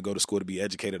not having to go to school to be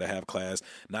educated, to have class,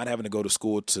 not having to go to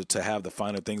school to have the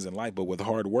finer things in life. But with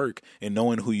hard work and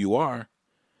knowing who you are,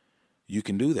 you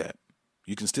can do that.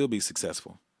 You can still be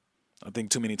successful. I think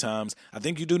too many times, I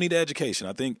think you do need education.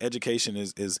 I think education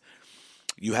is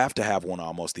you have to have one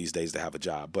almost these days to have a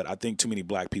job. But I think too many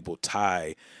black people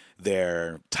tie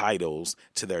their titles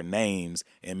to their names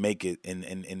and make it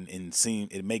and seem,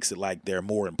 it makes it like they're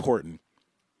more important.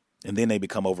 And then they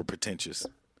become over pretentious.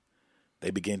 They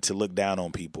begin to look down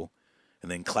on people,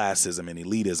 and then classism and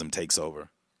elitism takes over.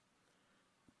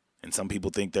 And some people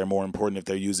think they're more important if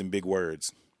they're using big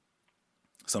words.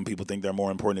 Some people think they're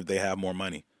more important if they have more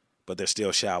money, but they're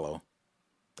still shallow.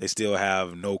 They still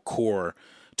have no core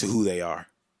to who they are.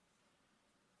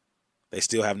 They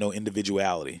still have no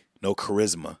individuality, no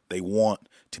charisma. They want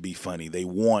to be funny. They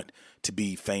want to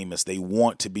be famous. They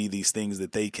want to be these things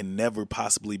that they can never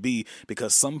possibly be,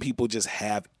 because some people just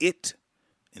have it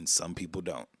and some people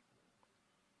don't.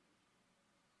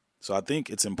 So I think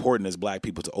it's important as black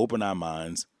people to open our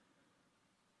minds,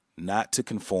 not to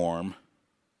conform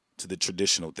to the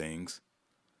traditional things,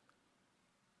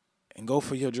 and go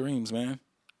for your dreams, man.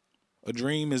 A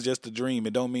dream is just a dream.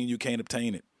 It don't mean you can't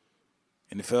obtain it.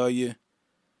 And the failure,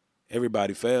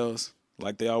 everybody fails.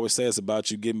 Like they always say, it's about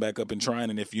you getting back up and trying.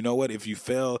 And if you know what, if you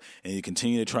fail and you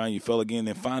continue to try and you fail again,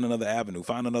 then find another avenue,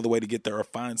 find another way to get there, or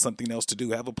find something else to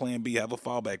do. Have a plan B, have a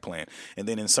fallback plan. And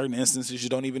then in certain instances, you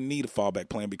don't even need a fallback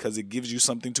plan because it gives you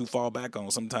something to fall back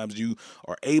on. Sometimes you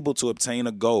are able to obtain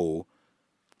a goal,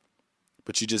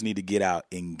 but you just need to get out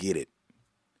and get it.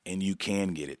 And you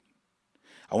can get it.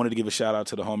 I wanted to give a shout out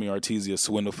to the homie Artesia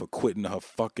Swindle for quitting her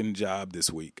fucking job this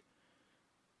week.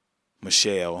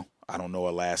 Michelle, I don't know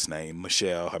her last name,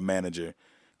 Michelle, her manager,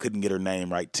 couldn't get her name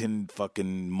right. 10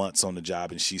 fucking months on the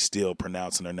job and she's still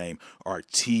pronouncing her name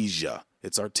Artesia.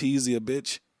 It's Artesia,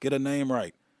 bitch. Get her name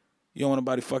right. You don't want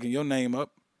nobody fucking your name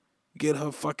up. Get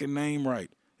her fucking name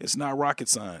right. It's not rocket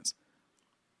science.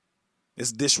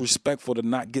 It's disrespectful to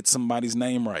not get somebody's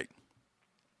name right.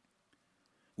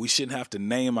 We shouldn't have to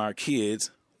name our kids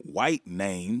white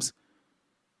names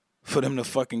for them to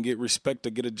fucking get respect or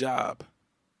get a job.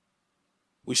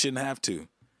 We shouldn't have to.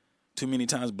 Too many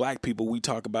times black people, we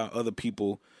talk about other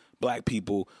people, black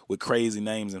people with crazy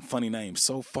names and funny names.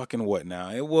 So fucking what now?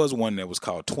 It was one that was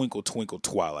called Twinkle Twinkle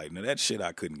Twilight. Now that shit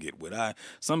I couldn't get with.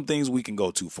 Some things we can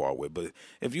go too far with. But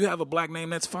if you have a black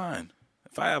name, that's fine.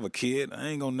 If I have a kid, I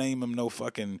ain't gonna name him no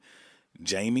fucking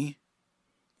Jamie,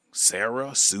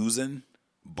 Sarah, Susan,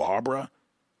 Barbara.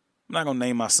 I'm not going to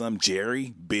name my son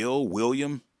Jerry, Bill,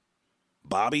 William,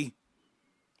 Bobby,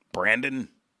 Brandon.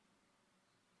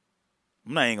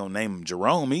 I ain't going to name him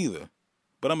Jerome either.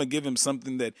 But I'm going to give him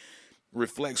something that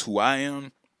reflects who I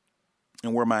am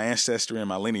and where my ancestry and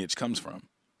my lineage comes from.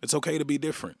 It's okay to be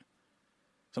different.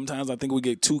 Sometimes I think we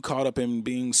get too caught up in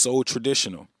being so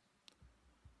traditional.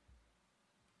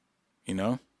 You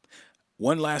know?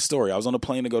 One last story. I was on a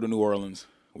plane to go to New Orleans.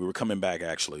 We were coming back,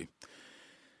 actually.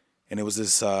 And it was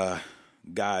this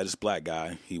guy, this black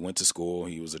guy. He went to school.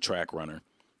 He was a track runner.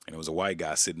 And there was a white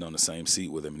guy sitting on the same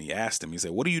seat with him. And he asked him, he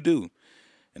said, "What do you do?"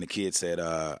 And the kid said,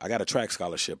 "I got a track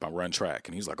scholarship. I run track."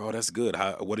 And he was like, "Oh, that's good.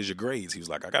 What is your grades?" He was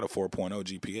like, "I got a 4.0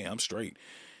 GPA. I'm straight."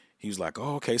 He was like,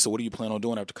 "Oh, okay. So what do you plan on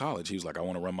doing after college?" He was like, "I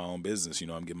want to run my own business. You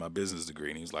know, I'm getting my business degree."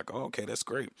 And he was like, "Oh, okay, that's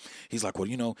great." He's like, "Well,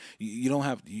 you know, you don't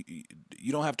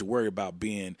have to worry about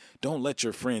don't let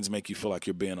your friends make you feel like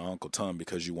you're being Uncle Tom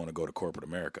because you want to go to corporate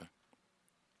America."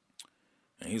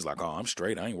 And he's like, "Oh, I'm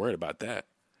straight. I ain't worried about that."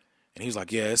 And he's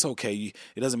like, "Yeah, it's okay.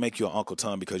 It doesn't make you an Uncle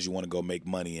Tom because you want to go make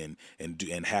money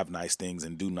and have nice things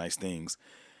and do nice things."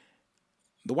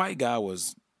 The white guy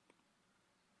was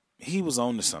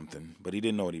on to something, but he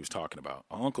didn't know what he was talking about.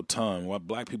 Uncle Tom, well,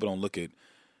 black people don't look at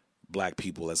black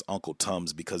people as Uncle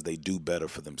Toms because they do better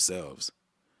for themselves.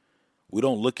 We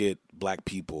don't look at black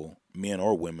people, men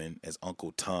or women, as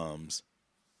Uncle Toms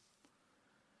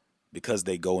because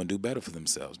they go and do better for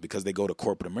themselves, because they go to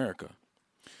corporate America.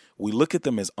 We look at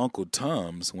them as Uncle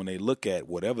Toms when they look at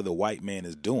whatever the white man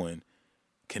is doing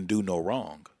can do no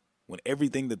wrong, when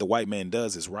everything that the white man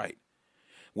does is right,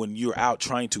 when you're out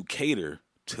trying to cater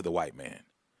to the white man,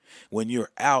 when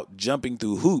you're out jumping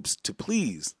through hoops to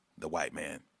please the white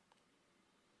man.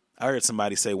 I heard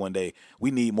somebody say one day,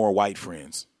 "We need more white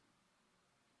friends."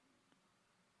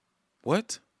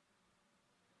 What?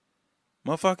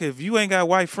 Motherfucker, if you ain't got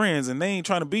white friends and they ain't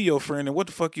trying to be your friend, then what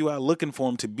the fuck you out looking for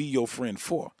them to be your friend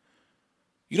for?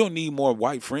 You don't need more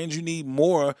white friends. You need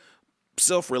more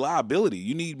self-reliability.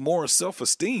 You need more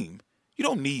self-esteem. You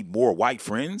don't need more white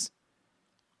friends.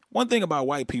 One thing about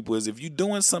white people is if you're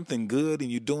doing something good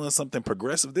and you're doing something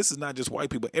progressive, this is not just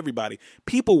white people, everybody.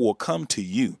 People will come to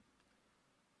you.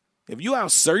 If you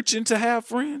out searching to have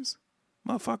friends,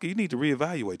 motherfucker, you need to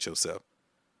reevaluate yourself.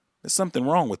 There's something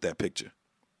wrong with that picture.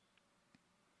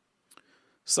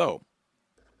 So,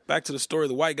 back to the story.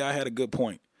 The white guy had a good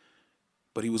point,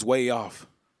 but he was way off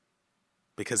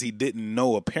because he didn't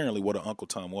know apparently what an Uncle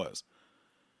Tom was.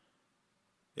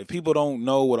 If people don't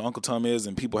know what an Uncle Tom is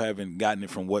and people haven't gotten it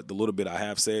from what the little bit I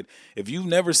have said, if you've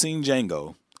never seen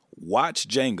Django, watch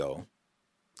Django,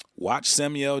 watch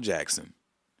Samuel L. Jackson.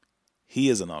 He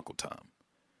is an Uncle Tom.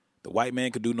 The white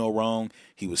man could do no wrong.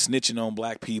 He was snitching on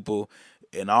black people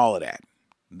and all of that.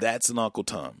 That's an Uncle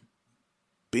Tom.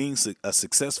 Being a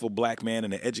successful black man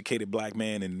and an educated black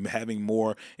man and having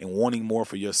more and wanting more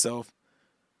for yourself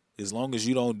As long as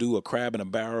you don't do a crab in a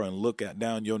barrel and look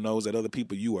down your nose at other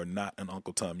people, you are not an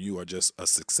Uncle Tom. You are just a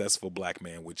successful black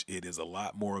man, which it is a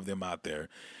lot more of them out there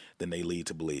than they lead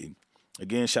to believe.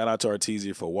 Again, shout out to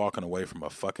Artesia for walking away from a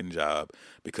fucking job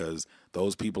because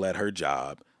those people at her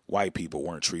job, white people,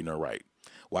 weren't treating her right.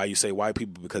 Why you say white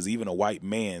people? Because even a white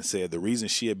man said the reason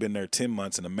she had been there 10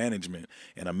 months in a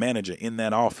manager in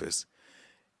that office,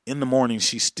 in the morning,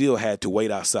 she still had to wait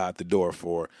outside the door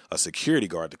for a security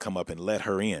guard to come up and let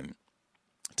her in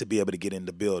to be able to get in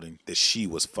the building that she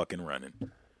was fucking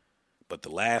running. But the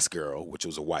last girl, which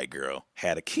was a white girl,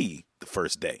 had a key the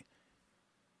first day.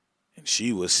 And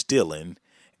she was stealing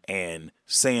and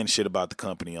saying shit about the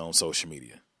company on social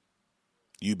media.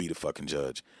 You be the fucking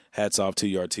judge. Hats off to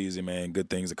you, Artesia, man. Good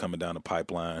things are coming down the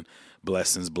pipeline.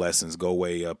 Blessings. Go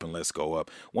way up and let's go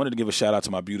up. Wanted to give a shout out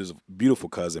to my beautiful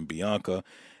cousin, Bianca,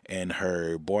 and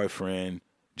her boyfriend,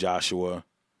 Joshua.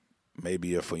 Maybe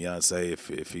your fiance.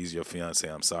 If he's your fiance,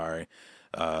 I'm sorry.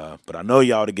 But I know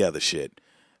y'all together, shit.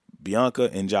 Bianca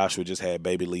and Joshua just had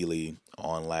baby Lily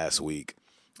on last week.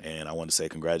 And I want to say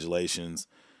congratulations.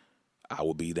 I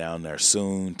will be down there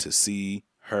soon to see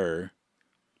her.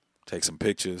 Take some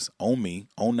pictures on me,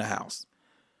 on the house.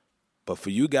 But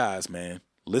for you guys, man,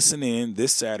 listen in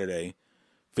this Saturday.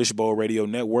 Fishbowl Radio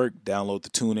Network. Download the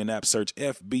TuneIn app. Search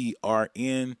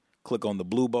FBRN. Click on the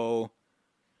Blue Bowl.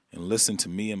 And listen to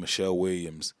me and Michelle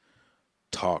Williams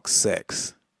talk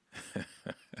sex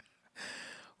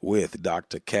with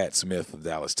Dr. Kat Smith of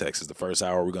Dallas, Texas. The first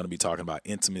hour, we're going to be talking about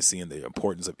intimacy and the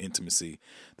importance of intimacy.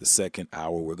 The second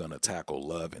hour, we're going to tackle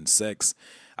love and sex.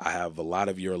 I have a lot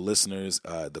of your listeners,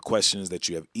 the questions that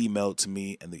you have emailed to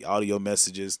me and the audio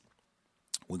messages.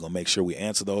 We're going to make sure we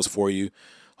answer those for you.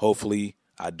 Hopefully,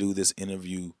 I do this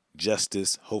interview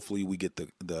justice. Hopefully, we get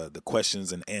the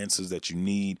questions and answers that you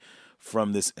need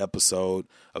from this episode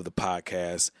of the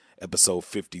podcast, episode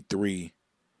 53.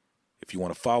 If you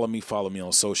want to follow me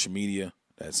on social media.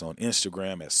 That's on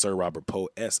Instagram at Sir Robert Poe,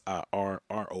 SirRobertPoe.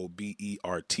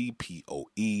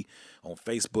 On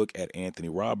Facebook at Anthony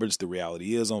Roberts. The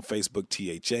Reality Is on Facebook,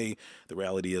 THA. The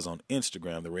Reality Is on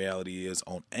Instagram. The Reality Is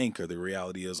on Anchor. The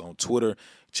Reality Is on Twitter.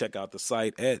 Check out the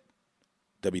site at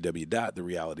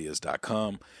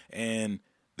www.therealityis.com. And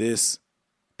this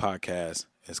podcast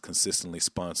is consistently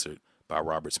sponsored by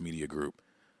Roberts Media Group.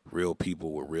 Real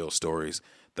people with real stories.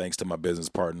 Thanks to my business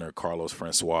partner, Carlos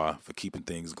Francois, for keeping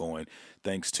things going.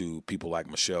 Thanks to people like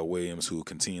Michelle Williams, who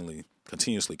continuously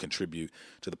contribute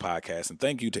to the podcast. And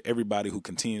thank you to everybody who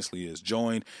continuously has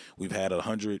joined. We've had about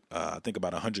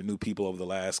 100 new people over the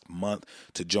last month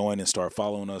to join and start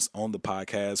following us on the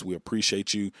podcast. We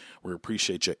appreciate you. We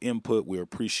appreciate your input. We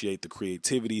appreciate the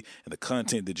creativity and the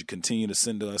content that you continue to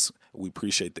send us. We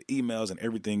appreciate the emails and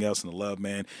everything else and the love,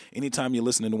 man. Anytime you're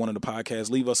listening to one of the podcasts,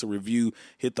 leave us a review,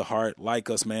 hit the heart, like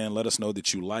us, man. Let us know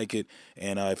that you like it.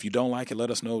 And if you don't like it,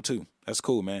 let us know too. That's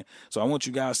cool, man. So I want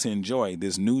you guys to enjoy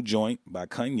this new joint by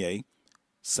Kanye,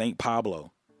 St.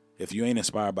 Pablo. If you ain't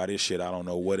inspired by this shit, I don't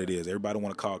know what it is. Everybody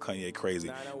want to call Kanye crazy,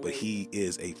 but he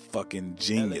is a fucking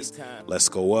genius. Let's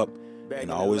go up. And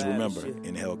always remember,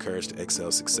 inhale courage to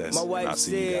exhale success. And I'll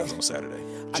see you guys on Saturday.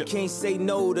 I can't say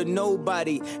no to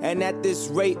nobody, and at this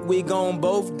rate we gon'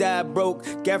 both die broke.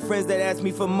 Got friends that ask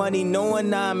me for money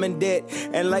knowing I'm in debt,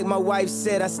 and like my wife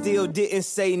said, I still didn't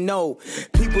say no.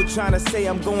 People trying to say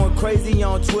I'm going crazy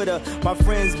on Twitter. My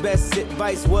friend's best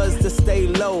advice was to stay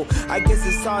low. I guess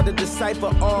it's hard to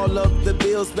decipher all of the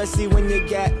bills, especially when you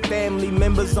got family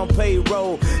members on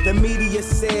payroll. The media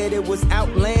said it was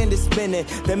outlandish spending.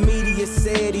 The media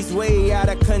said he's way out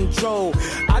of control.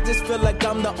 I just feel like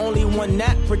I'm the only one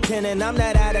not pretending. I'm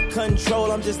not out of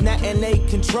control, I'm just not in a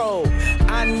control.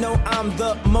 I know I'm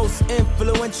the most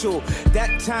influential.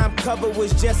 That time cover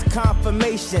was just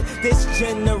confirmation. This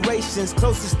generation's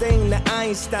closest thing to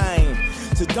Einstein.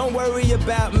 So don't worry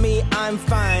about me, I'm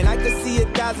fine. I can see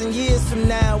 1,000 years from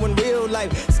now in real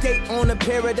life. Skate on a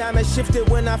paradigm and shift it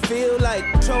when I feel like.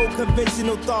 Control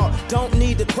conventional thought, don't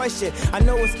need to question. I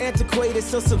know it's antiquated,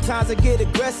 so sometimes I get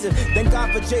aggressive. Thank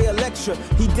God for Jay Electra,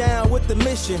 he down with the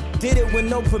mission. Did it with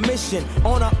no permission,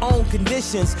 on our own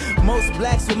conditions. Most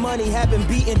blacks with money have been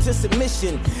beaten to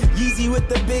submission. Yeezy with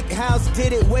the big house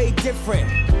did it way different.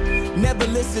 Never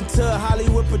listen to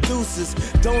Hollywood producers.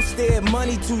 Don't stare at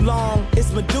money too long,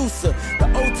 it's Medusa. The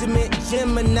ultimate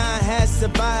Gemini has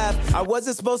survived. I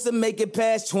wasn't supposed to make it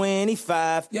past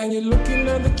 25. Yeah, you're looking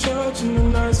at the church in the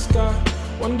night sky,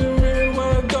 wondering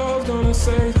where God's gonna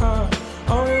say hi.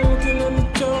 Oh, you're looking at the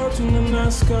church in the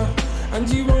night sky, and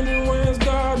you wondering where's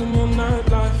God in your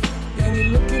nightlife. Yeah,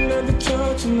 you're looking at the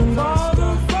church in the night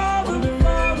sky, wondering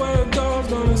where God's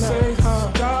gonna say hi.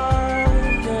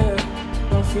 Yeah,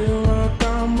 I feel like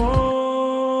I'm on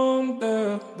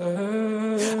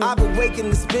I've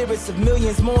awakened the spirits of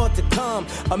millions more to come.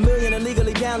 1 million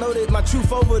illegally downloaded my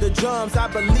truth over the drums. I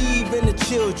believe in the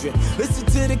children. Listen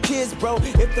to the kids, bro.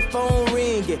 If the phone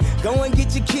ringing, go and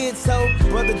get your kids, ho.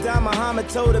 Brother Don Muhammad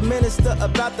told the minister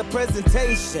about the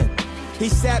presentation. He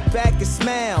sat back and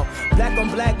smiled. Black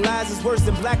on black lies is worse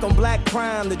than black on black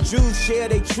crime. The Jews share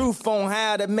their truth on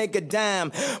how to make a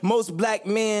dime. Most black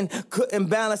men couldn't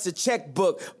balance a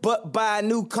checkbook, but buy a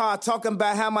new car talking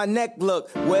about how my neck look.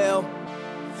 Well,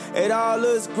 it all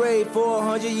looks great.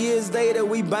 400 years later,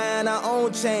 we buying our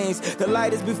own chains. The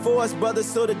light is before us, brothers,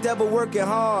 so the devil working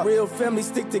hard. Real families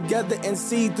stick together and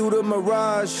see through the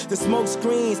mirage. The smoke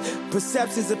screens,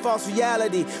 perceptions and false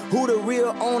reality. Who the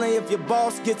real owner if your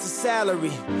boss gets a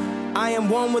salary? I am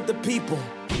one with the people.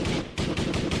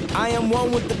 I am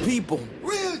one with the people.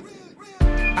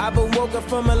 I've awoken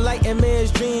from a nightmare's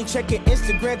dream, checking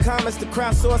Instagram comments to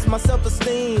crowdsource my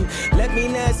self-esteem. Let me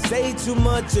not say too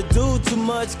much or do too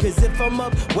much, cause if I'm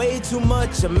up way too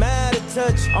much, I'm out of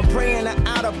touch. I'm praying an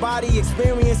out-of-body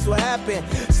experience will happen,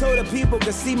 so the people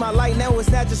can see my light. Now it's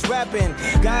not just rapping.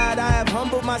 God, I have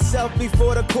humbled myself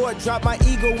before the court, dropped my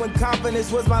ego when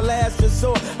confidence was my last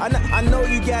resort. I know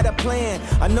you got a plan,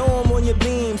 I know I'm on your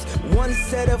beams. One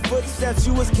set of footsteps,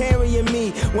 you was carrying me.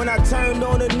 When I turned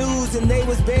on the news and they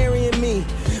was burying me.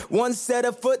 One set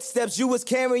of footsteps, you was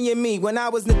carrying me. When I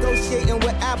was negotiating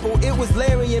with Apple, it was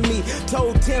Larry and me.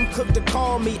 Told Tim Cook to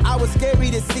call me, I was scary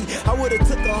to see. I would've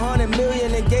took 100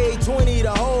 million and gave 20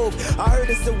 to Hove. I heard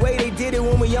it's the way they did it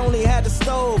when we only had the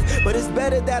stove. But it's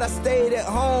better that I stayed at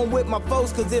home with my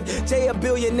folks, cause if Jay a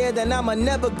billionaire, then I'ma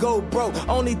never go broke.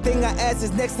 Only thing I ask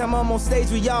is next time I'm on stage,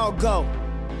 we all go.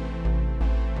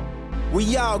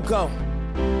 We all go.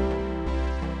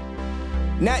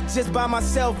 Not just by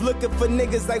myself, looking for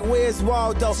niggas like Where's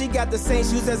Waldo. She got the same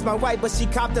shoes as my wife, but she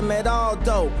copped them at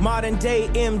Aldo. Modern day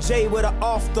MJ with an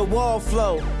off-the-wall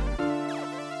flow.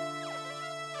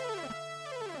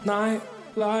 Night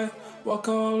light, walk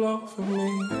all over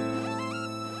me.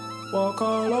 Walk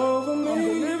all over me. I'm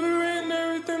delivering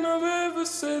everything I've ever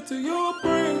said to your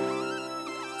brain.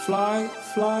 Fly,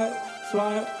 fly,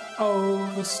 fly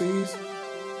overseas.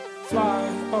 Fly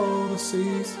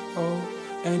overseas, oh.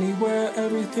 Anywhere,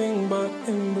 everything but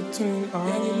in between.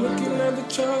 And you're looking at the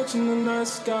church in the night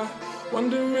sky,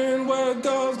 wondering where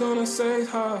God's gonna say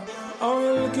hi. Oh,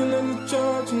 you're looking at the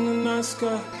church in the night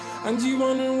sky, and you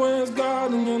wondering where's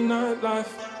God in your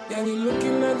nightlife. Yeah, you're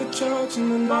looking at the church in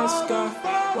the night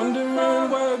sky, wondering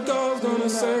where God's gonna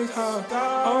say hi.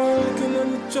 Oh, you're looking at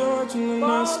the church in the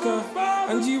night sky,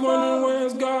 and you wondering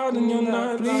where's God in your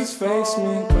nightlife. Please face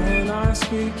me when I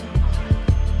speak.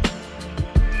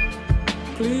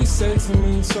 Please say to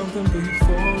me something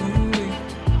before you leave.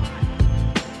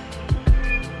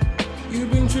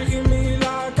 You've been treating me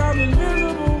like I'm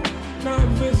invisible, not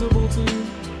visible to you.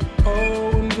 Oh,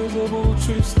 invisible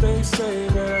truths they say,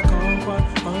 but I can't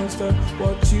quite understand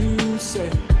what you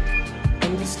say.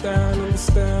 Understand,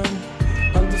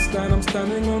 understand, I'm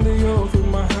standing on the oath with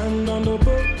my hand on the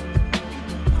book.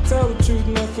 I tell the truth,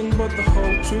 nothing but the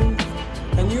whole truth.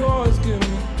 And you always give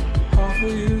me half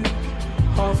of you,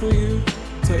 half of you.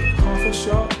 Take half a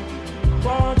shot,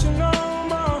 but you know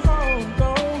my heart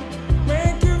don't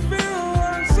make you feel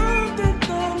like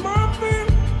something on my feet.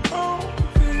 Oh,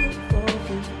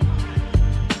 feel.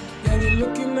 Yeah, you're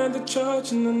looking at the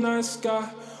church in the night sky,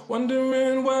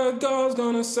 wondering where God's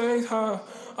gonna say hi.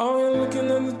 Oh, you're looking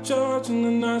at the church in the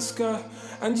night sky,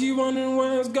 and you wondering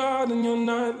where's God in your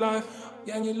nightlife.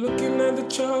 Yeah, you're looking at the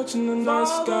church in the night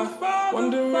sky,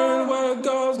 wondering where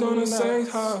God's gonna say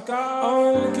hi.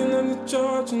 Oh, you're looking at the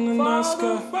church in the night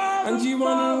sky, and you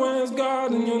wondering where's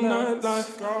God in your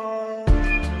nightlife.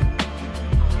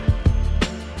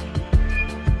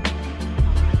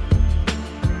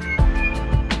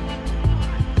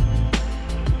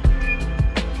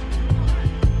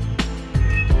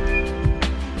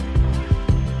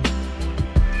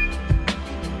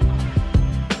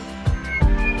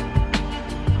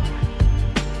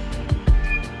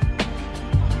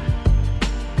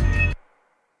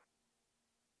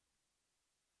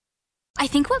 I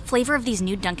think what flavor of these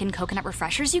new Dunkin' Coconut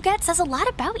Refreshers you get says a lot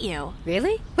about you.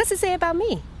 Really? What's it say about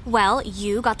me? Well,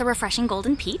 you got the refreshing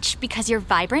golden peach because you're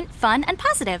vibrant, fun, and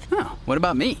positive. Oh, what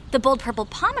about me? The bold purple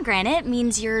pomegranate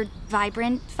means you're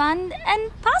vibrant, fun,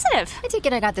 and positive. I take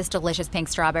it I got this delicious pink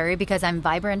strawberry because I'm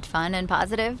vibrant, fun, and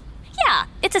positive. Yeah,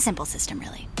 it's a simple system,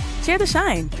 really. Share the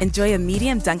shine. Enjoy a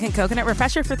medium Dunkin' Coconut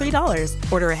Refresher for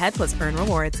 $3. Order ahead plus earn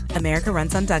rewards. America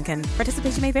runs on Dunkin'.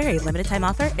 Participation may vary. Limited time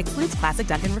offer. Excludes classic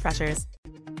Dunkin' Refreshers.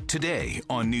 Today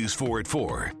on News 4 at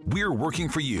 4, we're working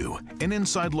for you. An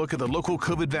inside look at the local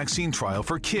COVID vaccine trial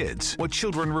for kids, what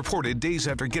children reported days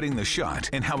after getting the shot,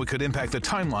 and how it could impact the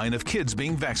timeline of kids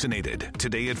being vaccinated.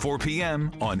 Today at 4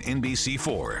 p.m. on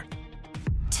NBC4.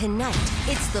 Tonight,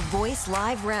 it's The Voice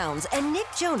Live rounds, and Nick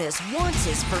Jonas wants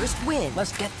his first win.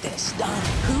 Let's get this done.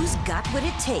 Who's got what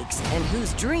it takes and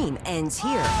whose dream ends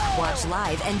here? Watch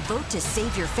live and vote to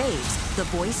save your faves. The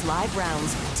Voice Live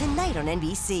rounds, tonight on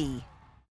NBC.